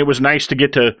neat, and it was nice to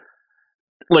get to,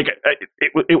 like,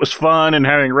 it was fun and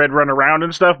having Red run around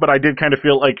and stuff. But I did kind of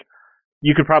feel like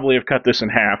you could probably have cut this in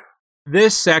half.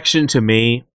 This section, to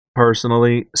me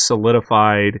personally,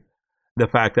 solidified the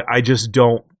fact that I just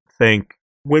don't think,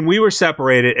 when we were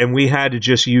separated and we had to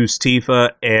just use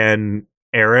Tifa and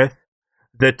Aerith,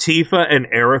 the Tifa and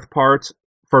Aerith parts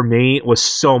for me was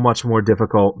so much more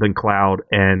difficult than Cloud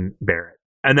and Barret.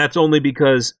 And that's only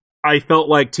because I felt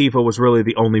like Tifa was really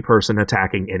the only person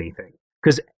attacking anything.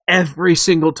 Because every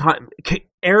single time,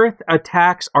 Aerith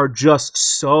attacks are just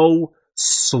so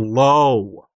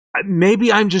slow.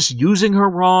 Maybe I'm just using her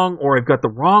wrong, or I've got the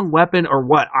wrong weapon, or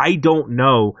what. I don't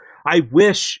know. I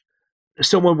wish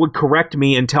someone would correct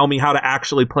me and tell me how to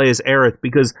actually play as Aerith,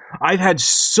 because I've had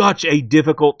such a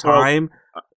difficult time.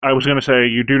 Well, I was going to say,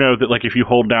 you do know that like if you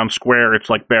hold down square, it's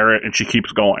like Barret and she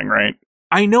keeps going, right?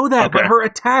 I know that, but her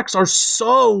attacks are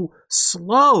so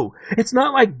slow. It's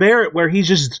not like Barret where he's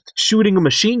just shooting a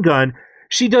machine gun.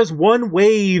 She does one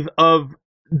wave of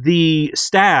the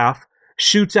staff,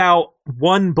 shoots out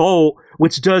one bolt,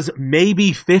 which does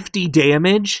maybe 50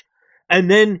 damage,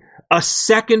 and then a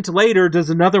second later does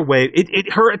another wave.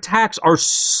 Her attacks are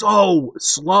so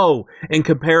slow in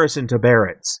comparison to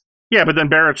Barret's. Yeah, but then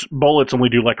Barret's bullets only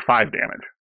do like 5 damage.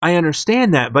 I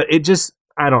understand that, but it just,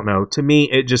 I don't know. To me,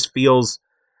 it just feels,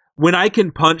 when I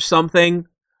can punch something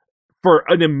for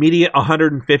an immediate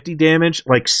 150 damage,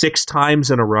 like 6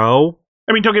 times in a row.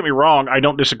 I mean, don't get me wrong. I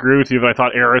don't disagree with you that I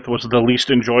thought Aerith was the least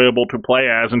enjoyable to play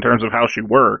as in terms of how she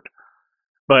worked.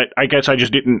 But I guess I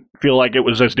just didn't feel like it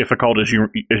was as difficult as you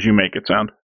make it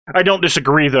sound. I don't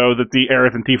disagree, though, that the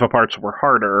Aerith and Tifa parts were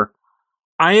harder.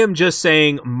 I am just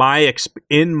saying,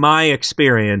 in my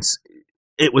experience,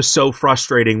 it was so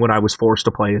frustrating when I was forced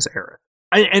to play as Aerith.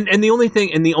 And the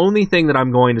only thing that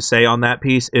I'm going to say on that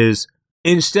piece is,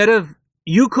 instead of,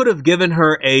 you could have given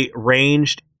her a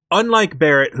ranged, unlike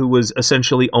Barrett, who was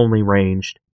essentially only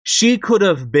ranged, she could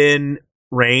have been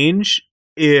range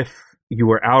if you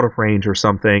were out of range or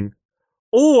something,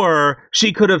 or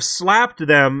she could have slapped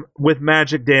them with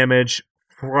magic damage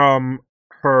from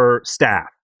her staff.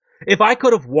 If I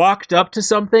could have walked up to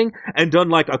something and done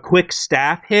like a quick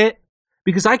staff hit,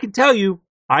 because I can tell you,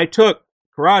 I took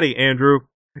karate, Andrew.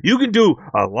 You can do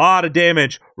a lot of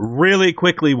damage really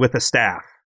quickly with a staff.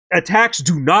 Attacks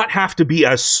do not have to be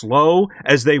as slow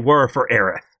as they were for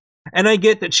Aerith. And I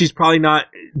get that she's probably not,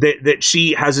 that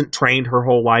she hasn't trained her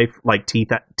whole life like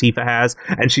Tifa has,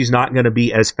 and she's not going to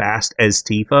be as fast as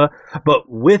Tifa. But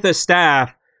with a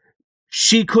staff,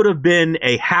 she could have been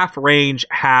a half-range,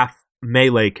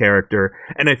 half-melee character,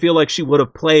 and I feel like she would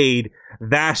have played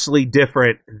vastly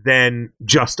different than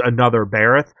just another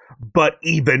Barrett, but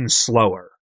even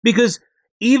slower. Because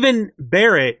even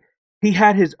Barrett, he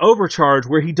had his overcharge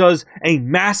where he does a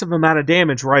massive amount of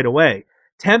damage right away.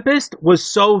 Tempest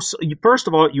was first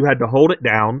of all, you had to hold it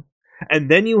down, and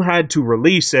then you had to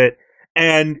release it,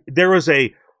 and there was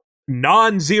a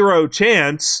non-zero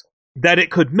chance that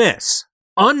it could miss.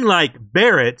 Unlike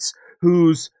Barrett's,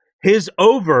 his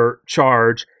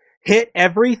overcharge hit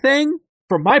everything,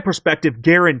 from my perspective,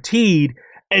 guaranteed,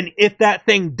 and if that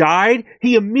thing died,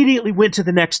 he immediately went to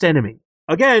the next enemy.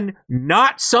 Again,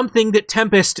 not something that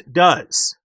Tempest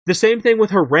does. The same thing with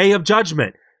her Ray of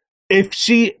Judgment. If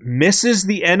she misses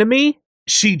the enemy,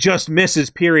 she just misses,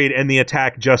 period, and the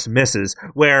attack just misses.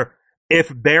 Where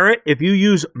if you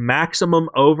use maximum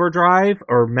overdrive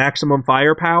or maximum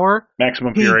firepower,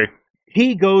 maximum fury,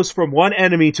 he goes from one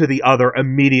enemy to the other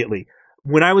immediately.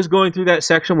 When I was going through that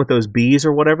section with those bees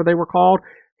or whatever they were called,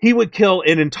 he would kill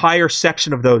an entire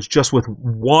section of those just with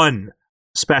one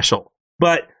special.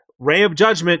 But Ray of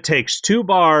Judgment takes 2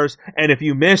 bars, and if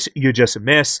you miss, you just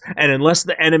miss. And unless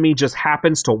the enemy just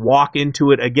happens to walk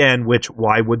into it again, which,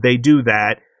 why would they do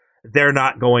that? They're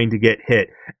not going to get hit.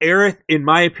 Aerith, in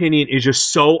my opinion, is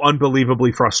just so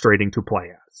unbelievably frustrating to play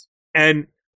as. And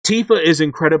Tifa is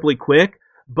incredibly quick,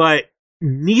 but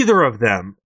neither of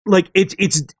them,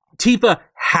 Tifa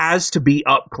has to be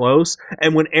up close,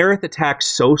 and when Aerith attacks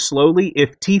so slowly,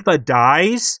 if Tifa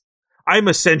dies, I'm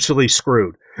essentially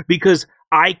screwed. Because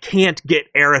I can't get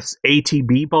Aerith's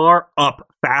ATB bar up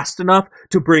fast enough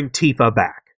to bring Tifa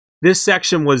back. This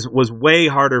section was way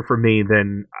harder for me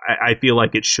than I feel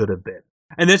like it should have been.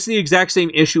 And that's the exact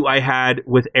same issue I had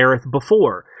with Aerith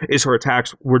before, is her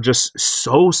attacks were just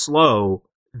so slow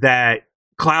that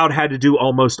Cloud had to do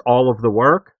almost all of the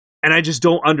work. And I just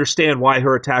don't understand why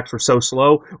her attacks were so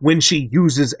slow when she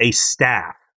uses a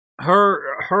staff.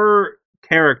 Her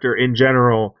character in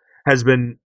general has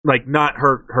been, like, not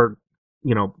her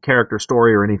character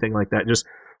story or anything like that. Just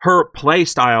her play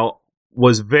style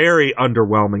was very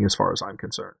underwhelming as far as I'm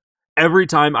concerned. Every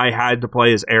time I had to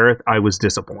play as Aerith, I was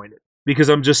disappointed. Because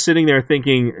I'm just sitting there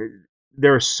thinking,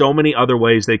 there are so many other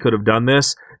ways they could have done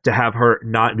this to have her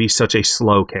not be such a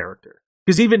slow character.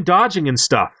 Because even dodging and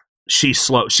stuff, she's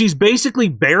slow. She's basically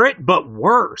Barrett, but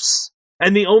worse.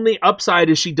 And the only upside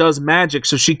is she does magic,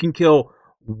 so she can kill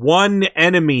one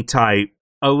enemy type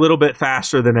a little bit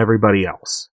faster than everybody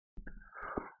else.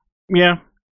 Yeah,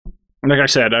 like I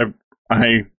said,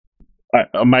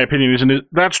 my opinion isn't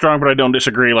that strong, but I don't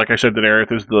disagree. Like I said, that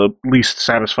Aerith is the least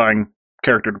satisfying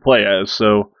character to play as,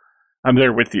 so I'm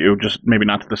there with you, just maybe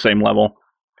not to the same level.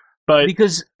 But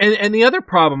because and the other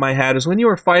problem I had is when you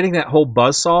were fighting that whole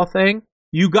buzzsaw thing,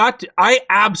 I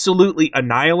absolutely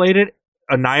annihilated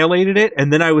it,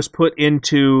 and then I was put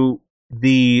into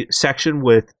the section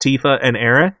with Tifa and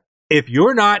Aerith. If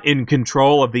you're not in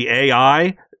control of the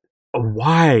AI,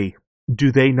 why do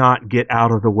they not get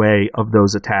out of the way of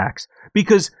those attacks?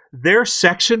 Because their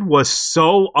section was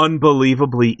so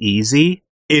unbelievably easy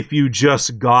if you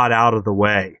just got out of the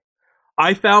way.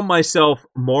 I found myself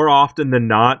more often than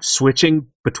not switching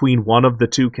between one of the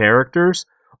two characters,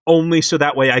 only so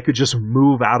that way I could just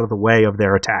move out of the way of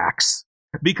their attacks.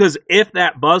 Because if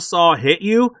that buzzsaw hit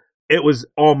you, it was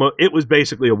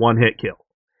basically a one-hit kill.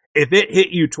 If it hit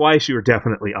you twice, you were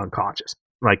definitely unconscious.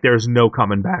 Like, there's no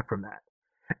coming back from that.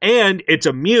 And it's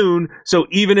immune, so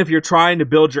even if you're trying to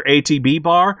build your ATB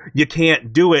bar, you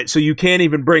can't do it, so you can't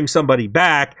even bring somebody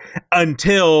back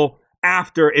until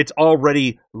after it's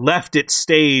already left its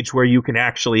stage where you can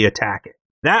actually attack it.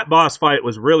 That boss fight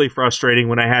was really frustrating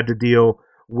when I had to deal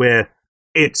with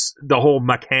the whole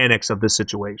mechanics of the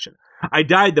situation. I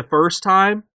died the first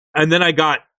time, and then I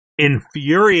got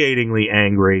infuriatingly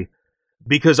angry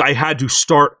because I had to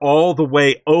start all the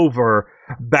way over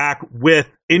back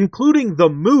with, including the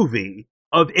movie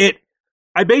of it.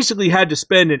 I basically had to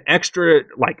spend an extra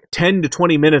 10 to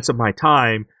 20 minutes of my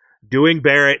time doing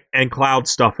Barrett and Cloud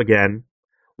stuff again,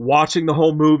 watching the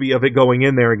whole movie of it going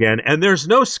in there again. And there's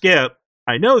no skip.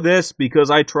 I know this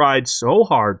because I tried so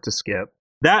hard to skip.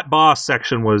 That boss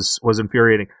section was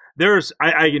infuriating.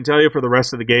 I can tell you for the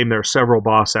rest of the game, there are several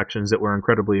boss sections that were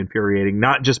incredibly infuriating,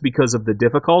 not just because of the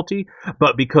difficulty,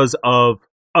 but because of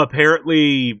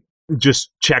apparently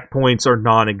just checkpoints are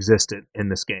non-existent in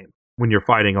this game when you're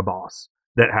fighting a boss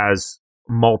that has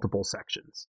multiple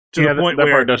sections. To the point that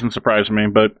where part doesn't surprise me,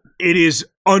 but it is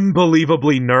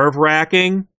unbelievably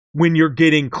nerve-wracking when you're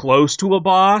getting close to a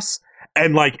boss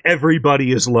and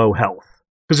everybody is low health.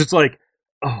 Because it's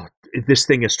oh, this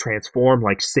thing is transformed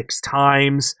 6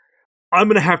 times. I'm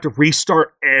going to have to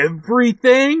restart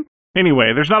everything.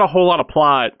 Anyway, there's not a whole lot of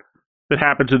plot that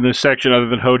happens in this section other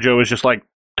than Hojo is just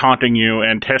taunting you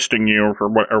and testing you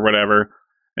or whatever,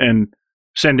 and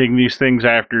sending these things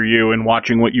after you and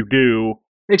watching what you do.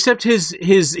 Except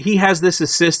he has this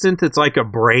assistant that's like a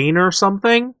brain or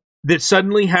something that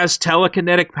suddenly has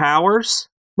telekinetic powers.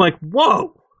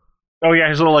 Whoa. Oh yeah,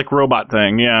 his little robot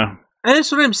thing, yeah. And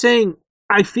that's what I'm saying.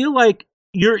 I feel like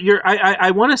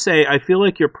I want to say I feel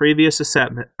like your previous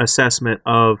assessment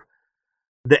of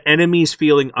the enemies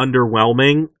feeling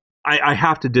underwhelming, I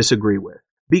have to disagree with.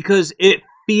 Because it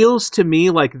feels to me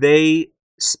like they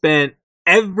spent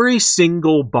every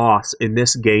single boss in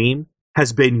this game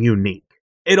has been unique.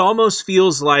 It almost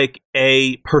feels like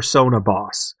a Persona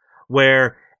boss,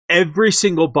 where every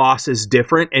single boss is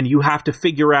different and you have to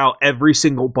figure out every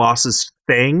single boss's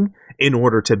thing in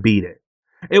order to beat it.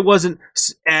 It wasn't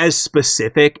as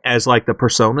specific as the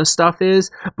Persona stuff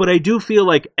is, but I do feel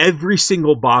like every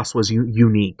single boss was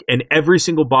unique and every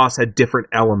single boss had different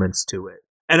elements to it.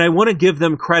 And I want to give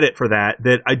them credit for that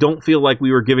I don't feel like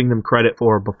we were giving them credit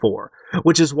for before.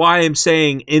 Which is why I'm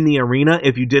saying in the arena,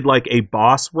 if you did a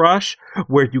boss rush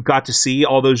where you got to see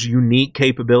all those unique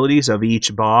capabilities of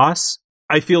each boss,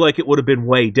 I feel like it would have been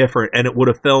way different and it would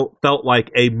have felt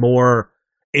like a more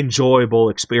enjoyable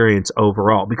experience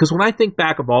overall. Because when I think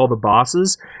back of all the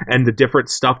bosses and the different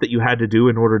stuff that you had to do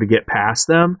in order to get past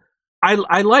them,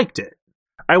 I liked it.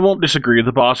 I won't disagree.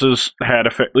 The bosses had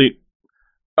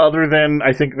other than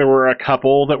I think there were a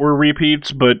couple that were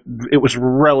repeats, but it was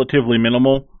relatively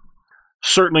minimal.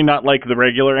 Certainly not like the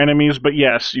regular enemies, but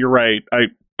yes, you're right.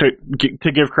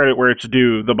 To give credit where it's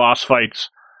due, the boss fights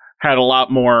had a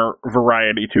lot more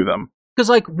variety to them.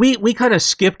 Because we kind of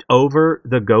skipped over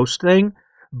the ghost thing,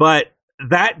 but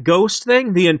that ghost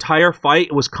thing, the entire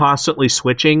fight was constantly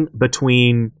switching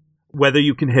between whether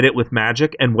you can hit it with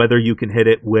magic and whether you can hit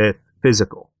it with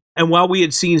physical. And while we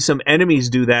had seen some enemies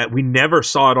do that, we never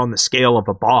saw it on the scale of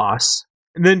a boss.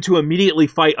 And then to immediately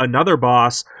fight another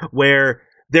boss where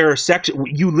there are sections,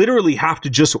 you literally have to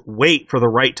just wait for the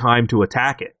right time to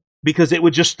attack it. Because it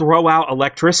would just throw out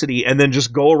electricity and then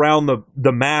just go around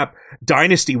the map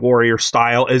Dynasty Warrior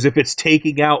style as if it's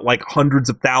taking out hundreds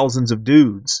of thousands of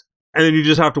dudes. And then you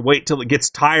just have to wait till it gets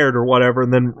tired or whatever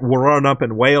and then run up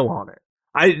and wail on it.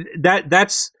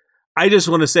 I just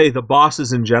want to say the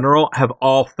bosses in general have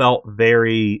all felt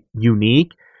very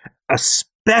unique,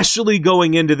 especially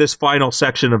going into this final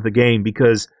section of the game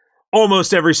because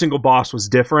almost every single boss was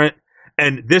different.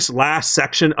 And this last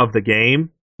section of the game,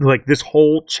 this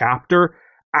whole chapter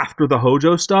after the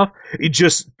Hojo stuff, it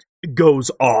just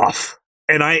goes off.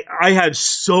 And I had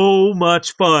so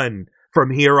much fun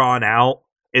from here on out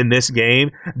in this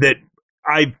game that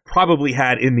I probably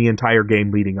had in the entire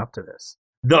game leading up to this.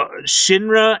 The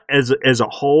Shinra as a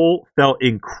whole felt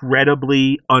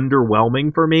incredibly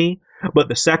underwhelming for me, but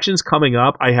the sections coming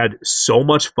up, I had so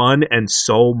much fun and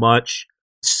so much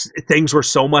things were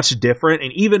so much different.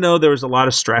 And even though there was a lot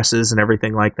of stresses and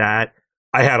everything like that,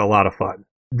 I had a lot of fun.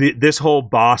 This whole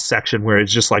boss section where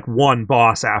it's just one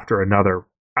boss after another.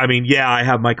 I mean, yeah, I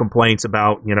have my complaints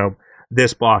about,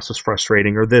 this boss was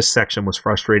frustrating or this section was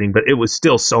frustrating, but it was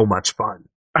still so much fun.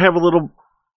 I have a little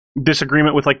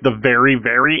disagreement with the very,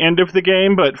 very end of the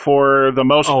game, but for the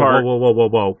most part...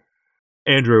 Whoa.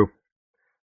 Andrew,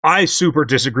 I super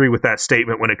disagree with that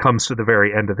statement when it comes to the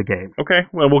very end of the game. Okay,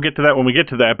 well, we'll get to that when we get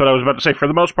to that, but I was about to say, for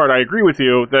the most part, I agree with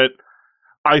you that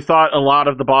I thought a lot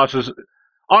of the bosses...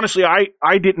 Honestly,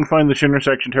 I didn't find the Shinra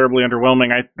section terribly underwhelming.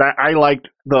 I liked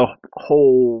the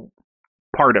whole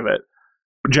part of it,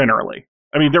 generally.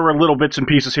 I mean, there were little bits and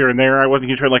pieces here and there. I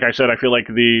wasn't sure, like I said, I feel like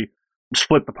the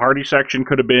split the party section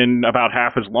could have been about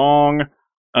half as long.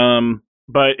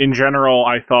 But in general,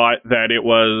 I thought that it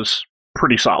was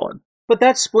pretty solid. But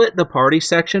that split the party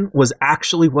section was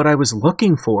actually what I was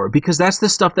looking for, because that's the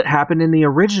stuff that happened in the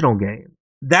original game.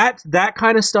 that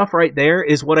kind of stuff right there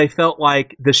is what I felt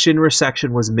like the Shinra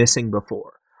section was missing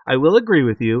before. I will agree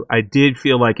with you. I did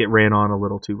feel like it ran on a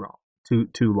little too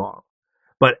long.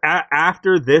 But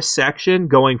after this section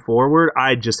going forward,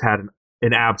 I just had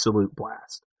an absolute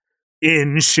blast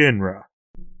in Shinra.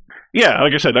 Yeah,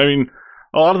 like I said, I mean,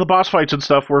 a lot of the boss fights and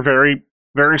stuff were very,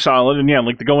 very solid. And yeah,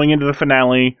 like going into the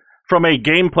finale, from a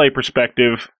gameplay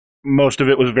perspective, most of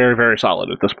it was very, very solid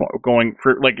at this point.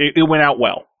 It went out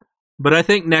well. But I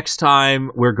think next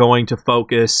time we're going to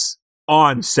focus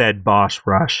on said boss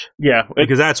rush. Yeah.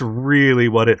 Because that's really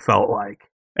what it felt like.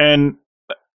 And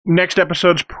next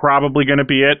episode's probably going to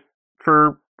be it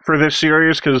for this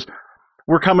series, because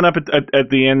we're coming up at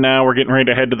the end now. We're getting ready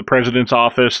to head to the president's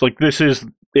office. Like, this is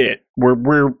it.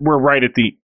 We're right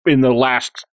in the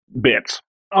last bits.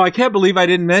 Oh, I can't believe I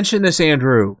didn't mention this,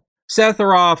 Andrew.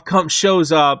 Sephiroth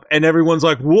shows up, and everyone's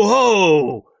like,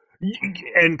 "Whoa!"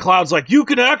 And Cloud's like, "You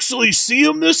can actually see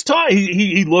him this time."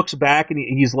 He looks back, and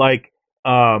he's like,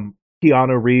 Keanu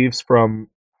Reeves from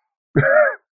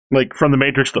like from the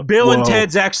Matrix. Bill and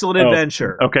Ted's Excellent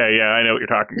Adventure. Okay, yeah, I know what you're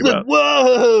talking about. Like,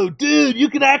 whoa, dude, you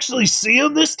can actually see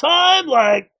him this time?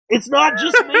 Like, it's not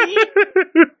just me?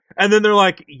 And then they're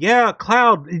like, yeah,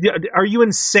 Cloud, are you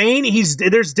insane?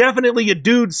 There's definitely a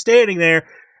dude standing there.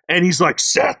 And he's like,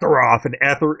 Sephiroth. And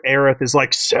Aerith is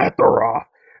like, Sephiroth.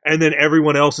 And then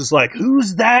everyone else is like,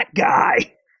 who's that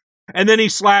guy? And then he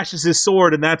slashes his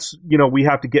sword, and that's, we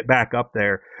have to get back up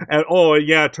there. And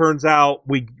it turns out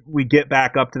we get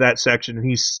back up to that section, and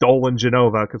he's stolen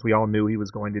Jenova, because we all knew he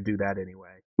was going to do that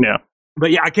anyway. Yeah.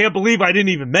 But yeah, I can't believe I didn't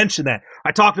even mention that.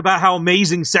 I talked about how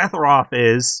amazing Sephiroth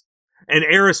is, and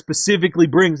Aerith specifically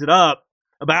brings it up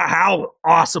about how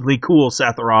awesomely cool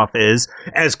Sephiroth is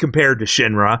as compared to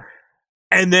Shinra.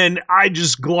 And then I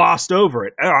just glossed over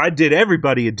it. I did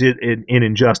everybody an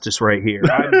injustice right here.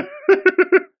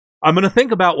 I'm going to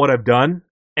think about what I've done,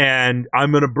 and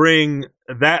I'm going to bring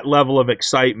that level of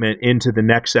excitement into the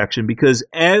next section, because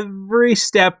every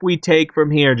step we take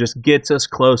from here just gets us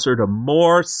closer to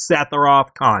more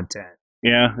Sephiroth content.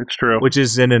 Yeah, it's true. Which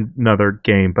is in another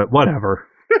game, but whatever.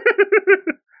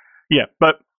 Yeah,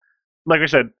 but like I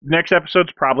said, next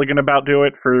episode's probably going to about do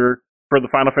it for the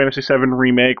Final Fantasy VII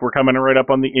Remake. We're coming right up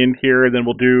on the end here, and then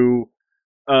we'll do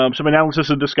some analysis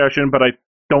and discussion, but I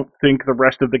don't think the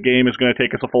rest of the game is going to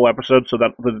take us a full episode, so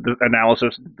that the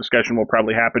analysis discussion will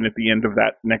probably happen at the end of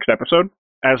that next episode.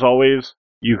 As always,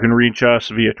 you can reach us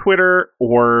via Twitter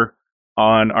or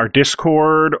on our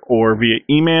Discord or via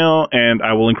email, and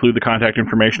I will include the contact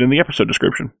information in the episode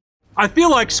description. I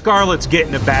feel like Scarlet's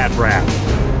getting a bad rap.